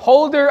is the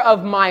upholder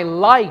of my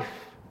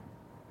life."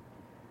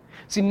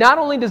 See, not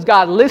only does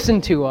God listen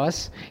to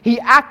us, He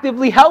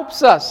actively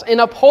helps us and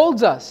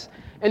upholds us.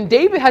 And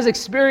David has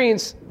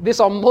experienced this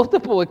on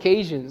multiple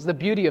occasions, the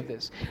beauty of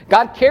this.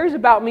 God cares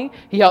about me.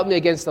 He helped me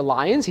against the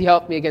lions. He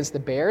helped me against the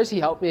bears. He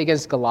helped me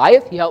against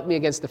Goliath. He helped me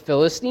against the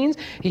Philistines.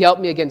 He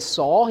helped me against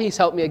Saul. He's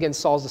helped me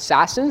against Saul's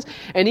assassins.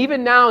 And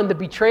even now in the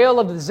betrayal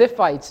of the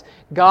Ziphites,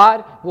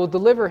 God will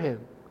deliver him.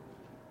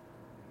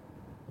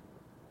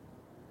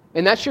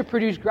 And that should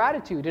produce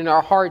gratitude in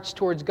our hearts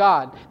towards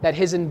God, that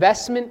His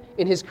investment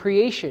in His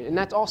creation, and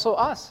that's also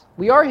us.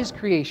 We are His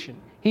creation.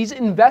 He's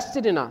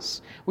invested in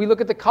us. We look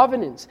at the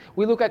covenants.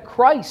 We look at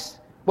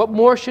Christ. What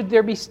more should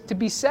there be to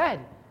be said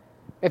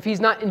if He's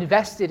not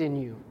invested in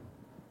you?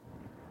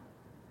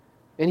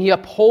 And He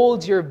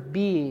upholds your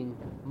being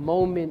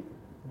moment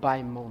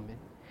by moment.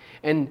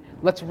 And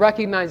let's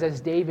recognize,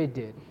 as David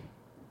did,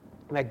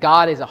 that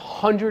God is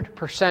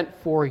 100%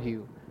 for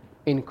you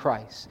in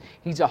Christ.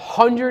 He's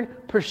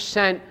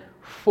 100%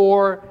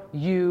 for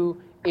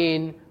you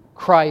in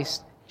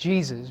Christ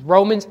Jesus.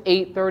 Romans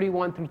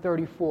 8:31 through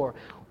 34.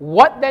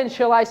 "What then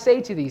shall I say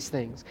to these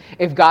things?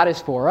 If God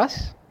is for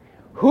us,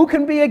 who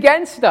can be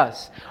against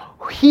us?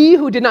 He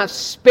who did not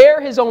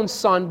spare His own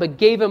Son, but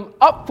gave Him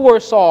up for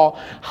us all,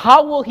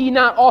 how will He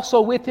not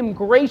also with Him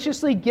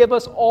graciously give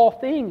us all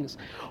things?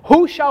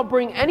 Who shall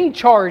bring any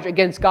charge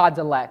against God's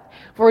elect?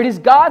 For it is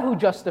God who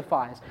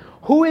justifies.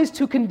 Who is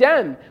to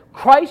condemn?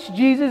 Christ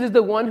Jesus is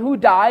the one who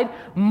died,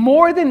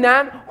 more than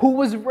that, who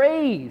was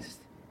raised,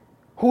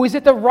 who is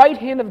at the right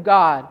hand of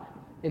God,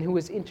 and who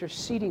is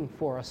interceding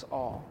for us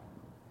all."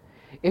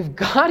 If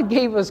God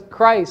gave us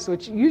Christ,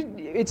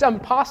 it's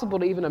impossible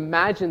to even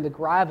imagine the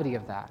gravity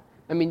of that.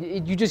 I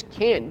mean, you just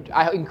can't.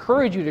 I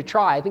encourage you to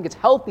try. I think it's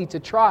healthy to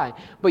try,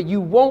 but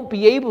you won't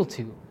be able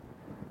to.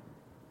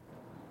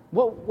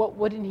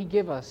 What didn't He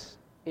give us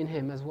in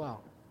Him as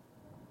well?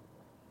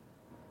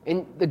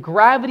 And the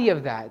gravity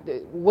of that,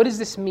 what does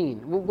this mean?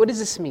 What does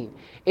this mean?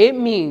 It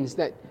means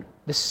that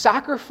the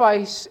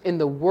sacrifice and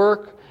the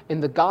work in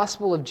the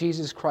gospel of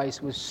Jesus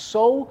Christ was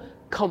so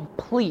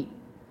complete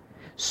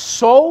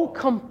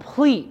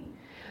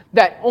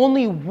that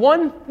only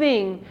one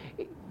thing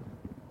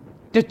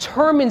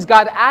determines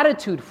God's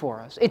attitude for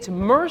us. It's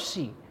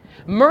mercy.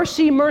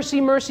 Mercy, mercy,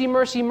 mercy,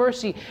 mercy,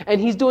 mercy.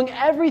 And He's doing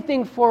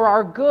everything for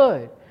our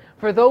good,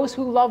 for those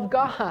who love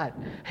God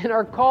and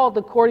are called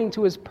according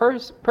to His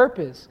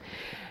purpose.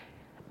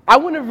 I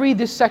want to read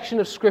this section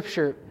of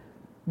Scripture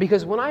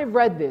because when I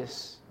read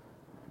this,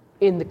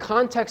 in the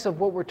context of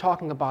what we're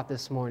talking about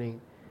this morning,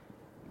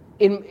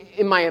 in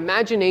my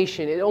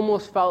imagination, it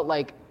almost felt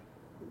like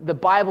the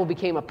Bible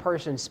became a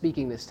person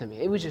speaking this to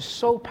me. It was just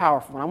so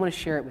powerful, and I want to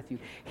share it with you.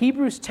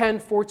 Hebrews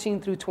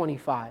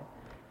 10:14-25.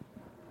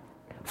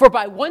 For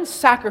by one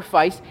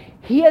sacrifice,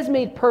 He has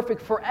made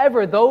perfect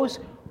forever those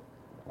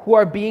who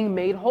are being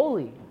made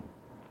holy.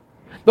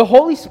 The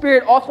Holy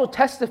Spirit also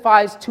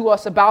testifies to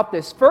us about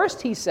this.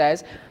 First, He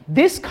says,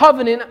 this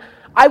covenant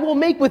I will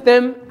make with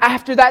them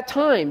after that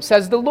time,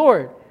 says the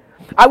Lord.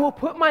 I will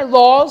put my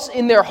laws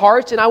in their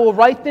hearts and I will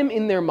write them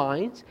in their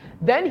minds.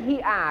 Then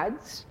He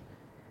adds,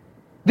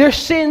 their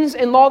sins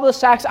and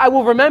lawless acts I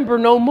will remember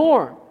no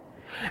more.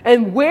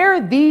 And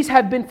where these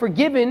have been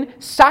forgiven,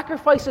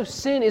 sacrifice of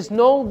sin is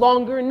no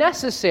longer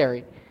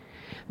necessary.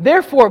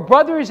 Therefore,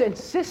 brothers and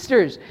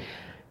sisters,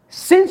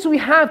 since we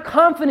have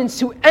confidence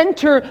to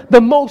enter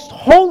the most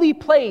holy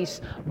place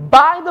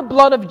by the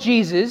blood of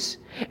Jesus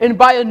and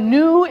by a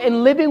new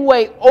and living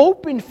way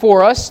opened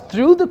for us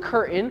through the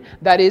curtain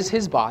that is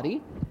His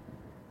body,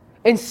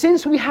 and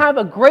since we have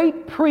a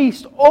great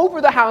priest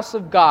over the house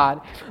of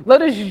God,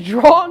 let us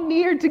draw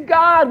near to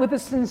God with a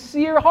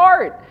sincere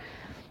heart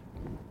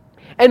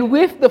and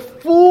with the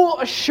full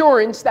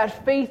assurance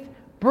that faith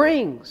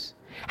brings,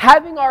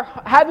 having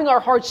our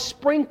hearts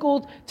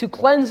sprinkled to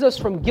cleanse us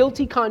from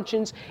guilty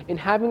conscience and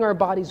having our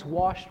bodies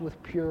washed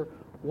with pure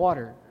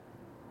water.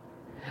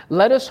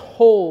 Let us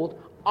hold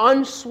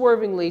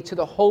unswervingly to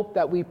the hope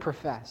that we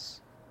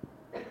profess.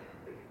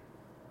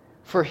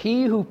 For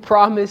He who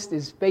promised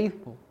is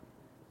faithful.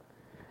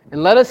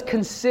 And let us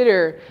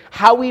consider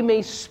how we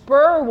may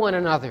spur one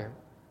another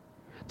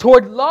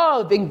toward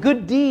love and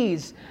good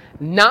deeds,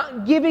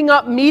 not giving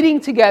up meeting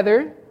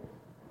together,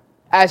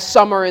 as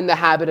some are in the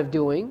habit of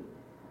doing,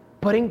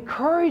 but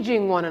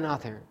encouraging one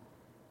another.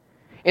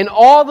 And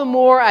all the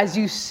more as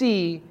you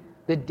see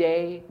the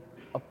day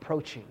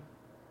approaching.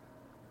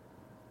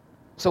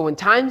 So when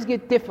times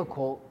get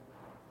difficult,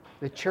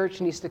 the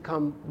church needs to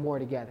come more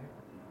together.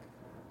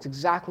 It's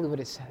exactly what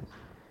it says.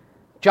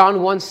 John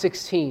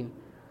 1:16,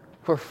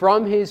 for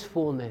from His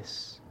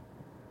fullness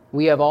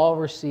we have all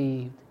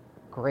received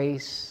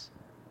grace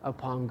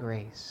upon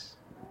grace.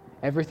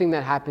 Everything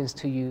that happens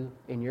to you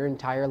in your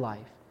entire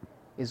life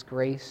is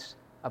grace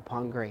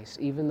upon grace,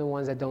 even the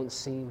ones that don't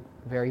seem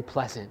very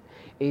pleasant.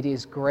 It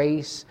is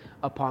grace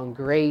upon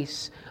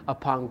grace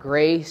upon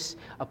grace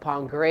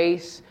upon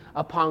grace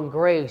upon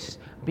grace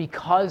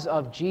because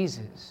of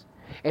Jesus.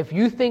 If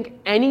you think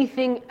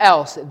anything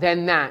else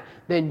than that,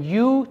 then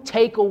you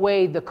take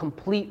away the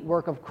complete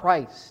work of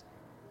Christ.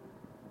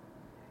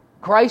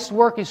 Christ's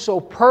work is so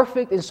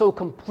perfect and so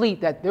complete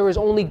that there is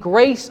only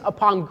grace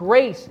upon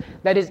grace.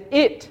 That is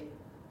it.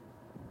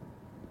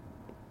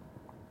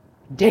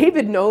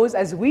 David knows,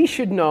 as we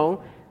should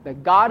know,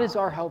 that God is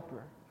our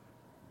helper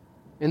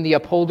and the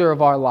upholder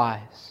of our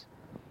lives.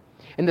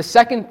 And the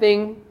second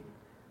thing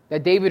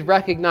that David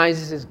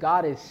recognizes is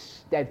God is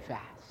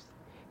steadfast.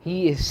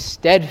 He is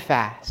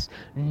steadfast.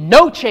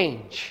 No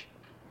change.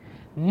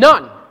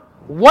 None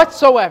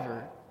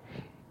whatsoever.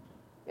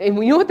 And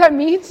you know what that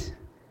means?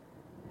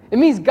 It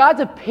means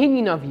God's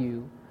opinion of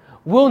you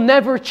will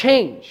never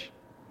change.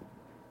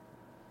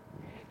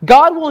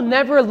 God will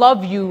never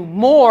love you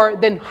more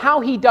than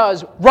how He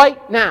does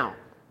right now.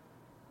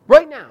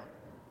 Right now.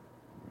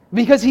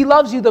 Because He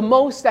loves you the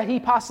most that He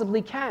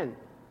possibly can.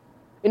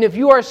 And if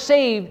you are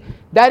saved,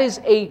 that is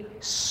a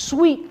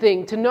sweet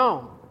thing to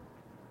know.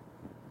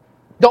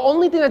 The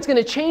only thing that's going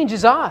to change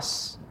is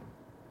us,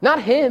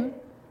 not Him.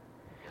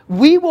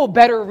 We will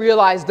better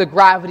realize the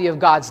gravity of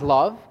God's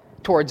love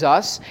towards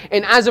us.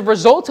 And as a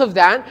result of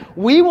that,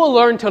 we will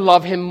learn to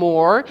love Him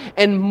more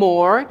and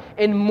more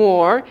and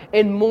more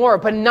and more,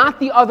 but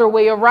not the other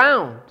way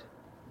around.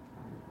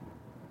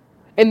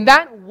 And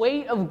that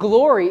weight of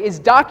glory is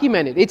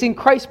documented. It's in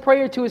Christ's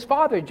prayer to His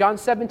Father, John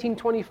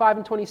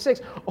 17:25-26.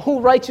 O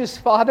righteous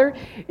Father,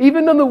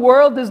 even though the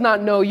world does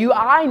not know You,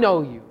 I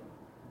know You.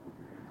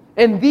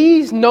 And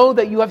these know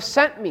that You have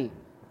sent Me.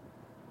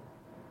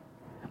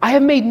 I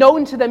have made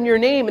known to them Your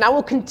name, and I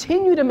will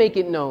continue to make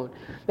it known,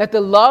 that the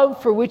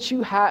love for which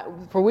you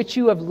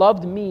have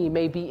loved Me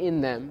may be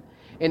in them,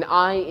 and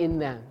I in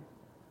them.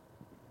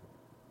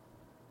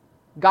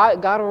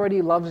 God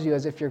already loves you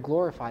as if you're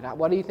glorified.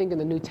 What do you think in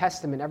the New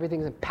Testament?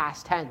 Everything's in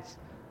past tense.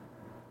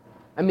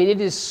 I mean,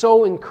 it is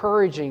so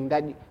encouraging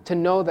to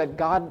know that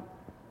God,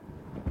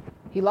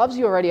 He loves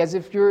you already as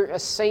if you're a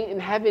saint in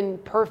heaven,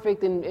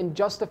 perfect and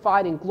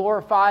justified and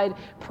glorified,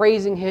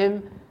 praising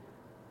Him,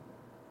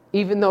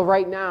 even though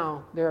right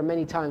now there are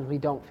many times we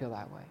don't feel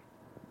that way.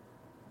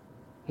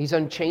 He's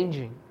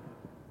unchanging.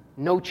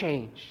 No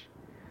change.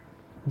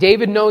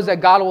 David knows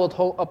that God will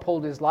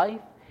uphold his life.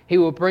 He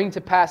will bring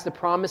to pass the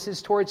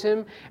promises towards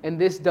him. And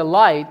this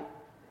delight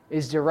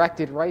is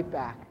directed right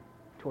back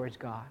towards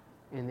God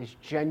in this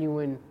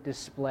genuine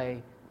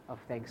display of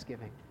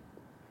thanksgiving.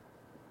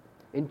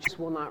 Injustice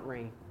will not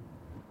reign.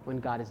 when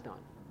God is done.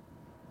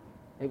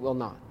 It will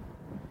not.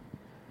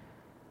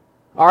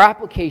 Our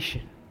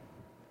application.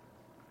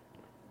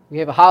 We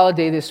have a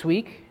holiday this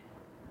week,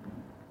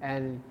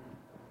 and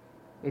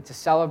it's a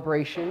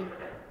celebration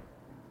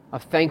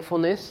of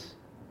thankfulness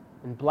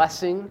and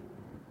blessing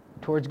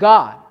towards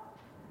God.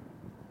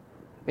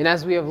 And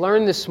as we have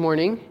learned this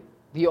morning,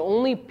 the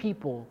only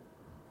people,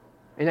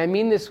 and I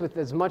mean this with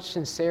as much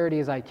sincerity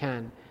as I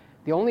can,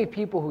 the only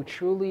people who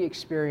truly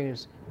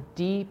experience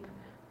deep,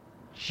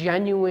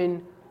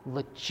 genuine,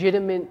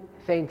 legitimate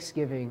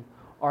thanksgiving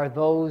are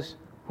those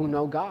who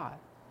know God.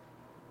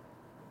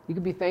 You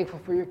can be thankful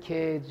for your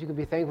kids, you can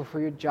be thankful for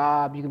your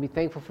job, you can be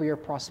thankful for your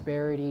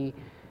prosperity,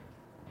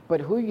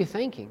 but who are you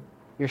thanking?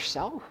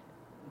 Yourself?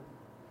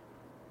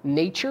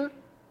 Nature?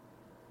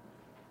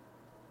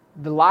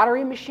 The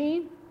lottery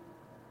machine?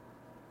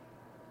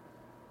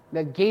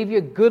 That gave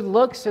you good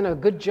looks and a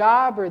good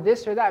job or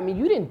this or that? I mean,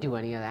 you didn't do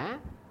any of that.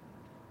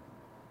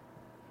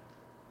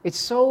 It's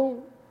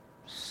so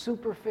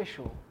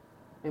superficial.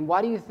 And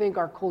why do you think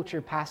our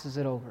culture passes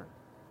it over?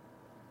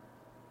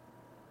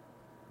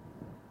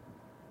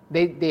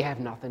 They have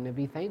nothing to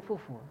be thankful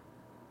for.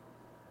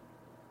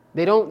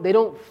 They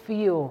don't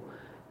feel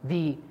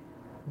the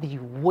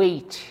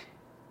weight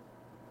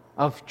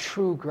of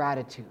true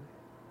gratitude.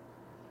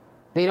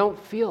 They don't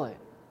feel it.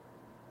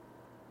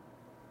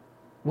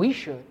 We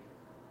should.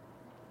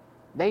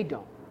 They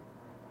don't.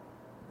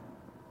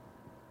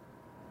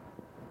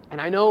 And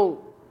I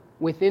know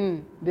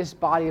within this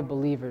body of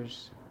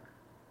believers,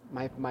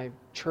 my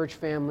church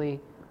family,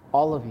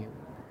 all of you,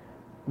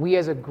 we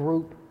as a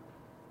group,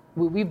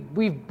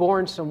 we've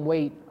borne some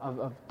weight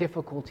of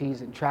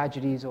difficulties and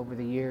tragedies over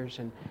the years,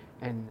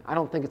 and I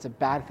don't think it's a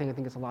bad thing. I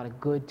think it's a lot of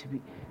good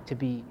to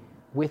be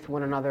with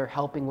one another,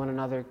 helping one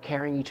another,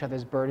 carrying each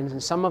other's burdens.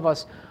 And some of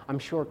us, I'm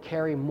sure,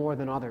 carry more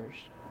than others,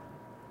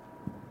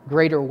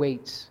 greater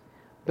weights.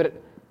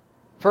 But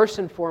first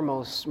and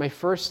foremost, my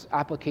first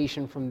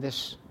application from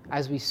this,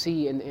 as we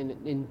see,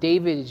 and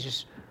David is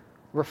just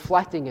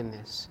reflecting in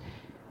this,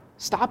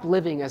 stop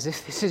living as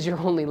if this is your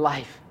only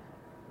life.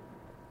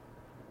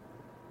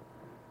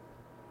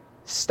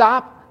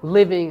 Stop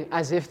living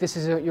as if this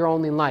is your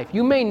only life.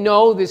 You may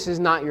know this is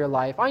not your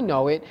life. I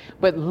know it.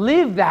 But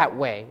live that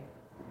way.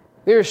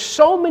 There are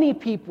so many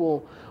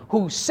people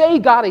who say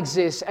God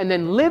exists and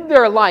then live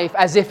their life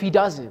as if He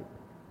doesn't.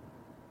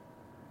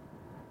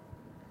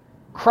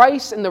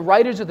 Christ and the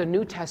writers of the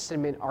New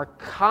Testament are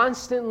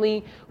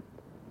constantly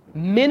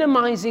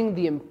minimizing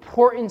the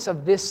importance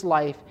of this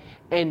life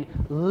and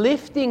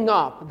lifting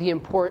up the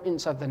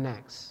importance of the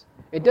next.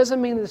 It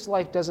doesn't mean this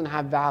life doesn't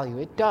have value.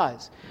 It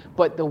does.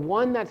 But the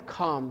one that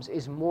comes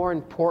is more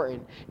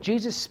important.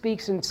 Jesus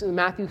speaks in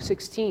Matthew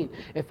 16,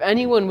 "If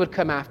anyone would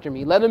come after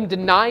me, let him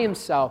deny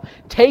himself,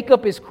 take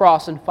up his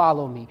cross, and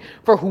follow me.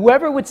 For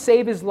whoever would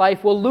save his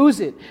life will lose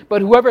it.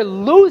 But whoever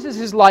loses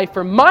his life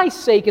for my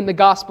sake in the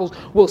Gospels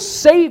will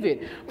save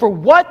it. For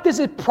what does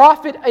it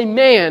profit a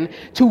man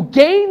to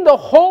gain the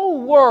whole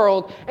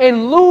world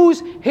and lose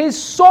his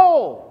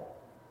soul?"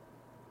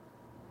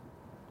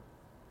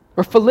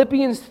 Or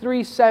Philippians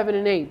 3, 7,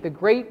 and 8, the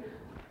great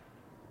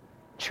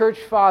church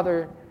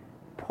father,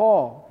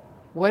 Paul,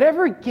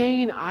 whatever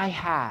gain I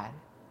had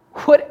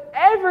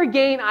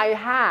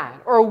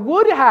or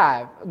would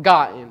have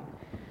gotten,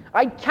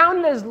 I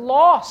counted as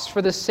loss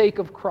for the sake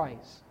of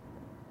Christ.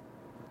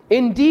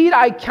 Indeed,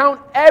 I count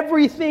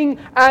everything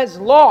as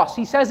loss.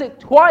 He says it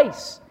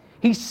twice.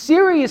 He's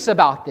serious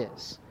about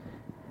this.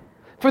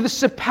 For the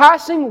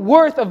surpassing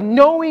worth of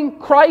knowing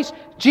Christ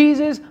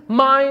Jesus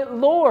my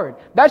Lord.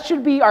 That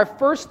should be our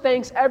first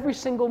thanks every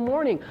single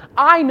morning.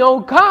 I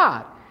know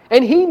God,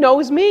 and He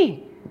knows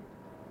me.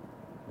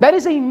 That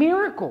is a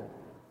miracle.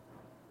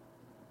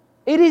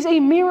 It is a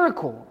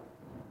miracle.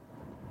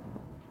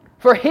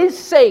 For His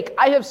sake,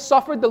 I have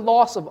suffered the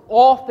loss of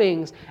all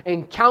things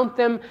and count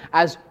them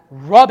as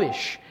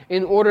rubbish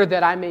in order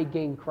that I may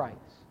gain Christ.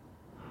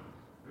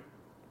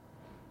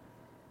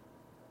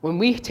 When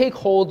we take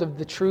hold of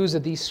the truths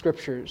of these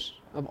scriptures,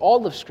 of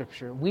all of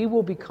Scripture, we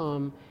will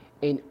become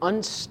an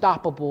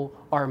unstoppable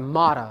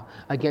armada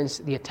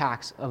against the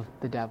attacks of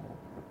the devil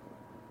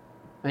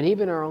and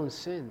even our own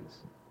sins.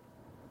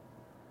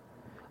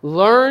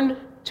 Learn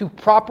to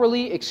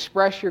properly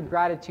express your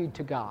gratitude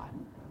to God.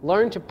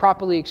 Learn to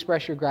properly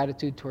express your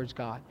gratitude towards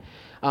God.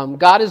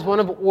 God is one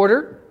of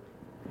order.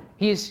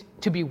 He is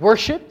to be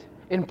worshipped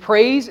and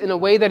praised in a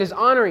way that is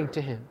honoring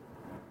to Him.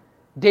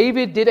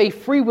 David did a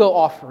free will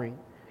offering.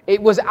 It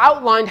was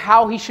outlined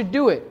how he should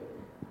do it.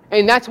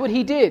 And that's what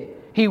he did.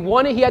 He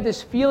had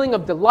this feeling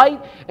of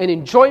delight and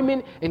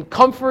enjoyment and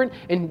comfort,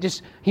 and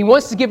he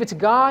wants to give it to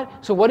God.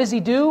 So what does he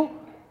do?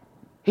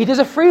 He does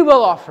a free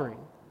will offering.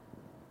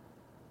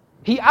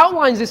 He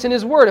outlines this in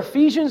his word,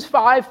 Ephesians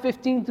 5,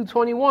 15 through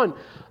 21.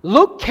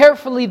 Look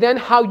carefully then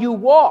how you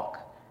walk,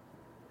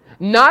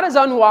 not as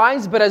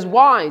unwise, but as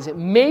wise,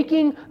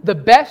 making the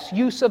best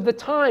use of the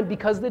time,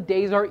 because the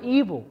days are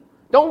evil.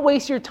 Don't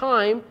waste your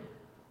time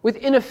with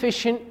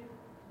inefficient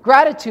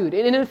gratitude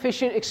and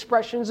inefficient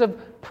expressions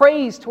of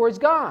praise towards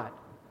God.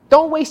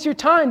 Don't waste your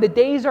time. The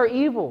days are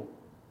evil.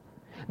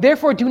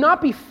 Therefore, do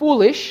not be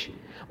foolish,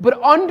 but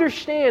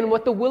understand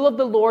what the will of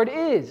the Lord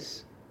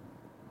is.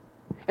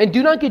 And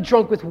do not get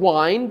drunk with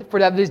wine, for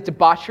that is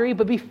debauchery,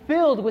 but be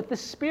filled with the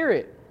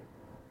Spirit,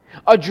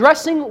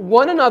 addressing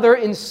one another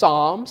in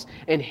psalms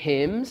and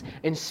hymns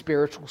and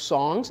spiritual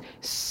songs,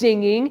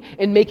 singing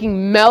and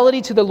making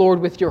melody to the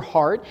Lord with your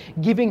heart,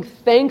 giving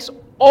thanks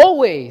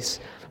always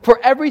for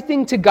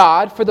everything to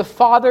God, for the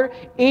Father,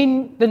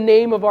 in the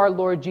name of our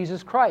Lord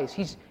Jesus Christ.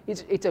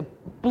 It's a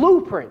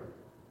blueprint.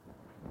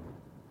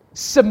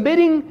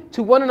 Submitting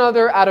to one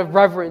another out of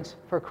reverence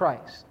for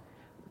Christ.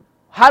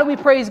 How do we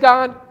praise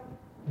God?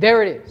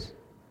 There it is.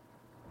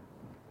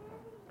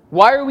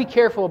 Why are we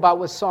careful about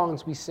what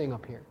songs we sing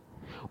up here?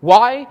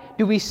 Why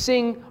do we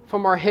sing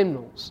from our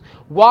hymnals?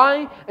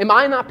 Why am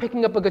I not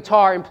picking up a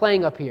guitar and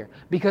playing up here?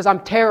 Because I'm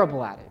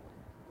terrible at it.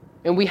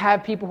 And we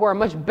have people who are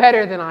much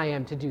better than I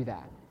am to do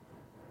that.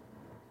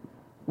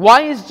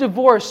 Why is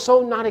divorce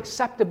so not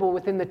acceptable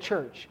within the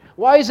church?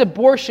 Why is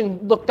abortion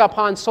looked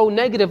upon so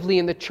negatively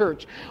in the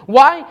church?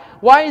 Why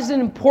is it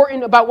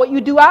important about what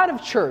you do out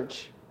of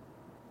church?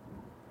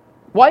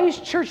 Why is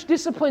church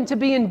discipline to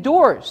be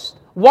endorsed?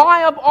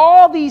 Why of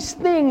all these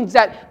things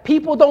that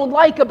people don't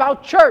like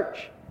about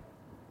church?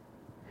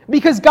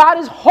 Because God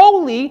is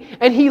holy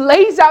and He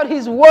lays out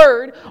His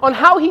word on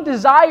how He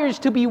desires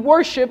to be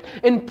worshiped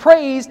and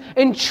praised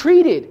and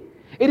treated.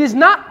 It is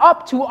not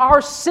up to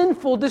our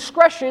sinful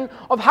discretion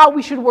of how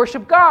we should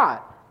worship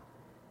God.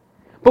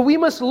 But we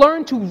must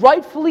learn to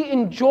rightfully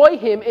enjoy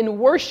Him and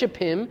worship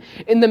Him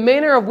in the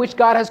manner of which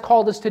God has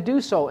called us to do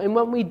so. And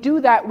when we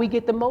do that, we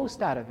get the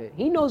most out of it.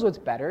 He knows what's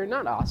better,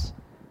 not us.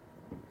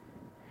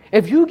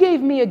 If you gave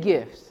me a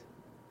gift,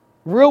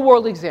 real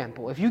world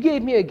example, if you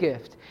gave me a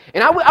gift,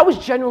 and I was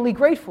genuinely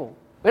grateful,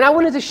 and I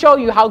wanted to show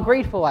you how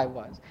grateful I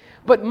was.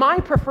 But my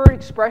preferred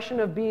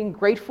expression of being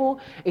grateful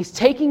is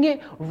taking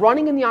it,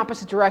 running in the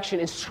opposite direction,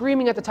 and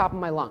screaming at the top of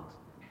my lungs.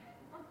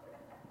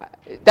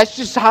 That's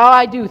just how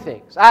I do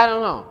things. I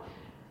don't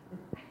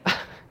know.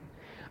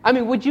 I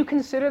mean, would you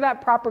consider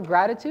that proper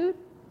gratitude?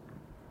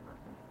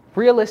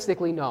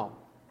 Realistically, no.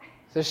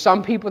 There's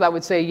some people that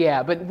would say,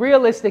 yeah, but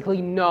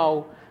realistically,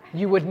 no,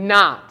 you would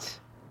not.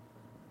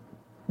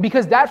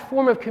 Because that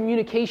form of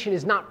communication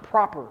is not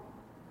proper.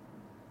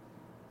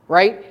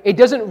 Right? It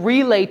doesn't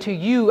relay to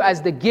you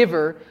as the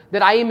giver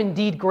that I am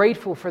indeed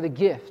grateful for the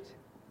gift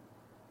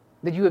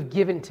that you have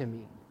given to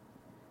me.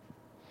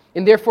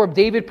 And therefore,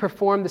 David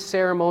performed the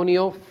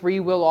ceremonial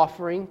free will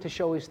offering to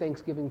show his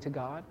thanksgiving to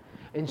God.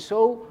 And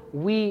so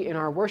we, in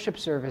our worship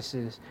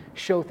services,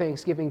 show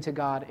thanksgiving to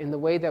God in the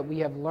way that we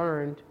have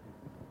learned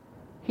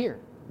here.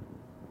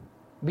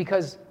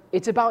 Because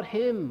it's about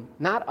Him,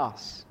 not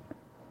us.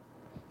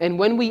 And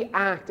when we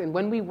act, and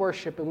when we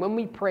worship, and when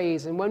we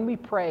praise, and when we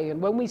pray, and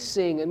when we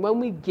sing, and when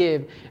we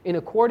give, in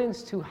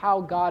accordance to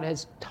how God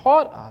has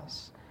taught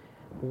us,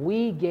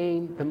 we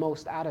gain the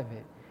most out of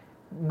it.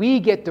 We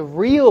get the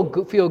real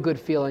feel-good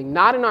feeling,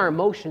 not in our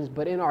emotions,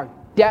 but in our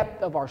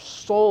depth of our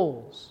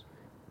souls,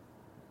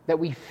 that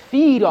we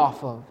feed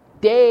off of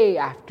day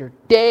after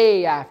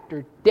day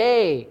after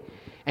day,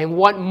 and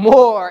want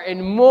more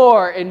and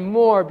more and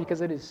more because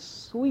it is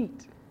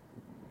sweet.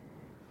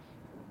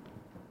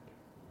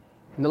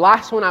 And the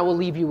last one I will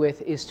leave you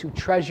with is to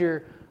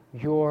treasure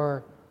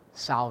your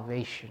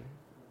salvation.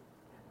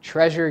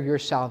 Treasure your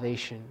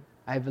salvation.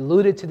 I've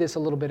alluded to this a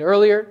little bit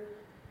earlier,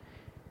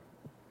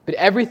 but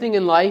everything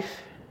in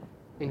life,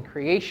 in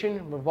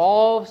creation,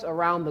 revolves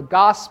around the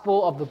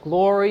gospel of the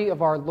glory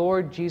of our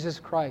Lord Jesus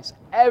Christ.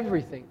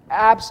 Everything,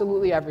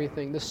 absolutely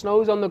everything. The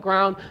snow's on the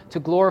ground to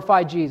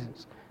glorify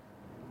Jesus.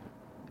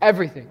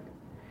 Everything.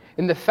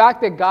 And the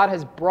fact that God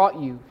has brought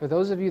you, for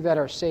those of you that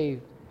are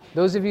saved,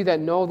 those of you that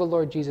know the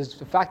Lord Jesus,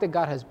 the fact that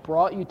God has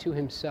brought you to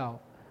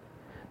Himself,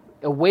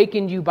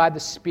 awakened you by the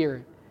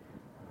Spirit,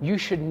 you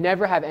should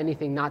never have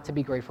anything not to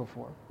be grateful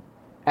for.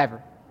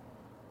 Ever.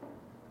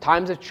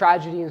 Times of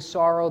tragedy and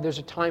sorrow, there's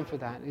a time for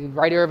that. The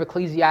writer of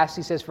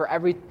Ecclesiastes says, for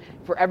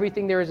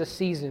everything there is a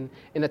season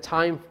and a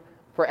time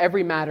for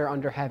every matter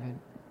under heaven.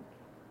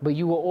 But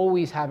you will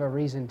always have a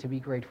reason to be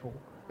grateful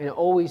and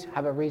always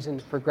have a reason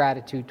for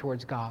gratitude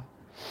towards God.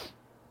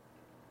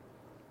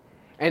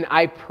 And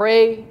I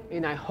pray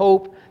and I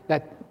hope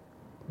that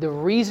the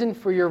reason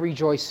for your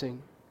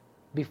rejoicing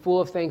be full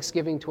of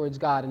thanksgiving towards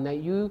God, and that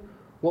you,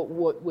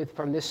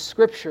 from this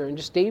scripture and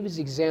just David's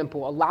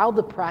example, allow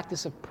the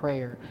practice of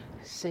prayer,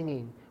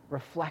 singing,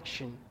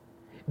 reflection,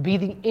 be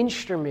the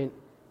instrument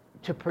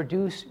to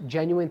produce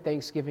genuine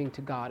thanksgiving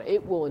to God.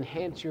 It will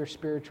enhance your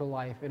spiritual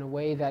life in a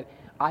way that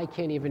I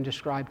can't even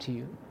describe to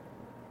you,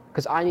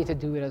 because I need to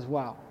do it as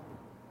well.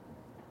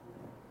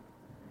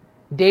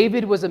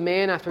 David was a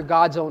man after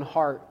God's own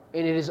heart,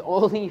 and it is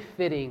only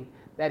fitting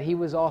that he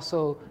was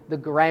also the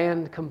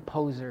grand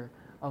composer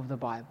of the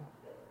Bible.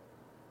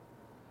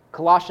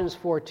 Colossians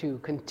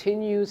 4:2,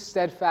 continue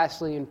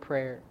steadfastly in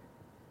prayer.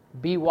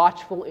 Be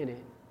watchful in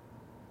it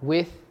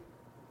with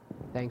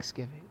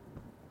thanksgiving.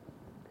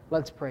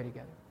 Let's pray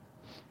together.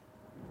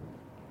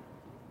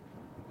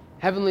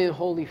 Heavenly and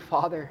Holy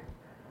Father,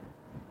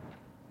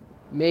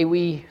 May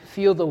we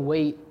feel the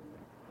weight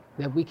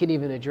that we can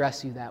even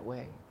address you that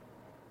way.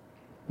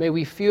 May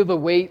we feel the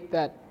weight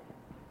that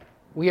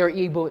we are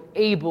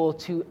able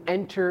to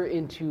enter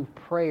into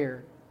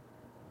prayer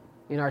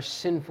in our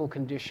sinful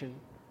condition.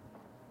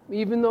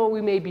 Even though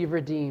we may be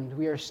redeemed,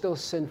 we are still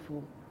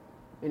sinful,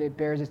 and it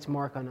bears its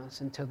mark on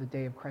us until the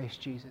day of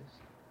Christ Jesus.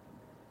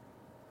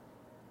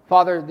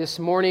 Father, this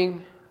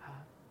morning,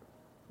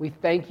 we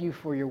thank you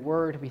for your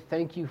word. We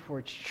thank you for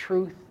its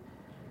truth.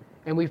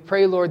 And we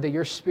pray, Lord, that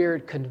your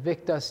Spirit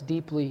convict us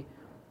deeply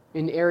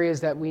in areas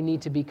that we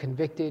need to be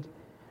convicted,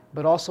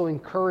 but also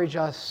encourage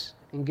us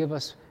and give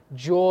us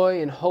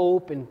joy and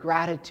hope and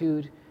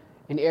gratitude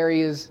in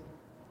areas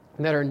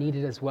that are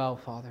needed as well,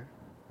 Father.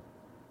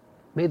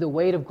 May the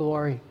weight of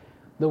glory,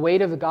 the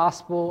weight of the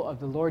gospel of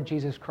the Lord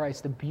Jesus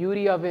Christ, the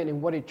beauty of it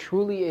and what it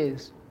truly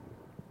is,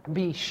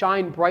 be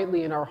shine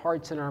brightly in our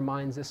hearts and our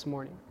minds this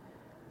morning.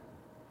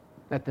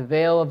 That the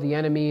veil of the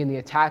enemy and the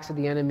attacks of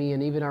the enemy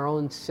and even our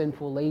own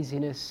sinful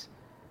laziness,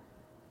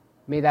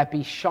 may that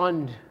be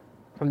shunned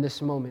from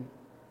this moment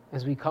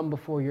as we come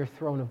before your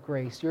throne of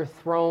grace, your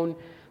throne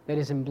that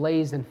is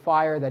emblazed in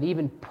fire, that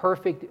even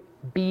perfect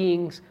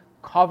beings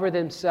cover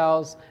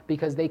themselves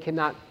because they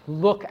cannot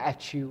look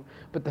at you.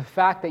 But the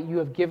fact that you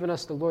have given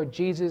us the Lord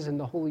Jesus and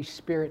the Holy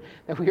Spirit,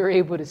 that we are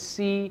able to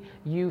see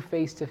you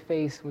face to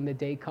face when the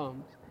day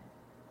comes.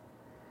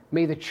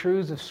 May the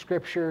truths of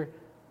Scripture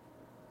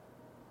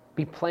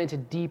be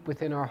planted deep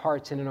within our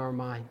hearts and in our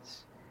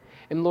minds.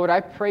 And Lord, I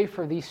pray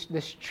for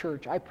this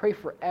church. I pray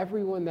for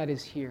everyone that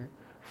is here.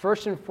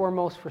 First and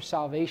foremost for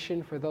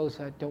salvation, for those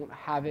that don't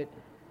have it.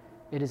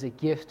 It is a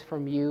gift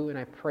from you, and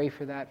I pray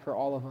for that for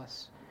all of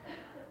us.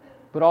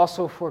 But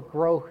also for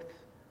growth,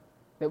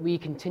 that we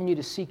continue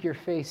to seek your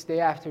face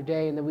day after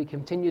day, and that we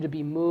continue to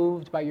be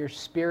moved by your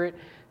Spirit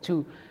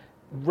to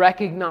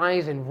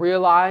recognize and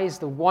realize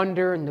the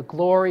wonder and the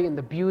glory and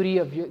the beauty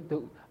of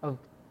the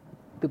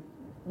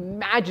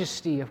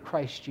majesty of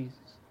Christ Jesus.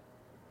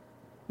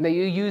 And that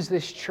you use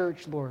this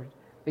church, Lord,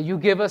 that you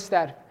give us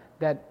that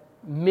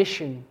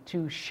mission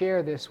to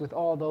share this with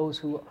all those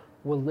who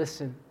will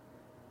listen,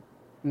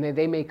 and that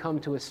they may come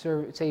to a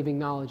saving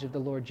knowledge of the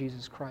Lord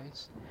Jesus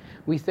Christ.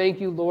 We thank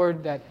you,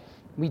 Lord, that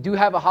we do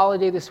have a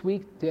holiday this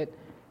week that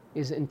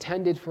is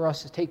intended for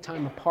us to take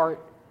time apart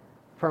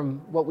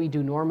from what we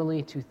do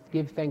normally to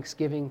give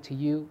thanksgiving to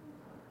you.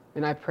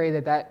 And I pray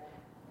that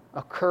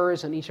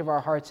occurs in each of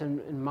our hearts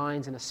and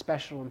minds in a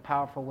special and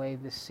powerful way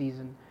this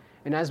season.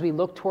 And as we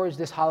look towards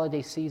this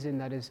holiday season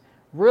that is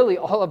really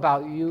all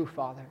about you,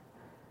 Father,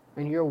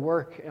 and your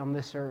work on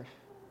this earth,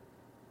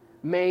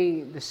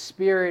 may the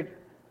Spirit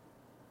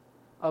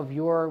of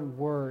your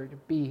word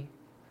be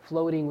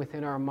floating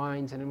within our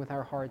minds and with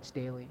our hearts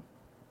daily.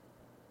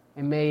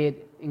 And may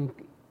it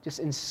just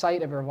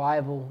incite a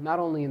revival, not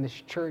only in this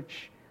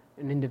church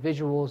and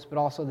individuals, but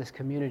also this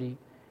community,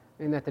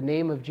 and that the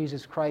name of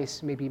Jesus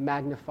Christ may be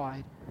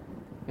magnified,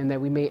 and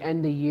that we may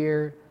end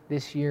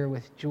this year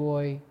with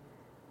joy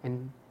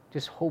and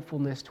just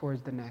hopefulness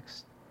towards the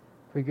next.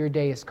 For your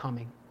day is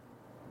coming,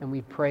 and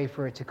we pray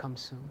for it to come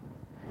soon.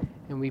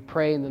 And we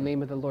pray in the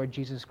name of the Lord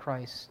Jesus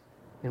Christ,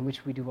 in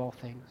which we do all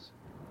things.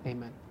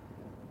 Amen.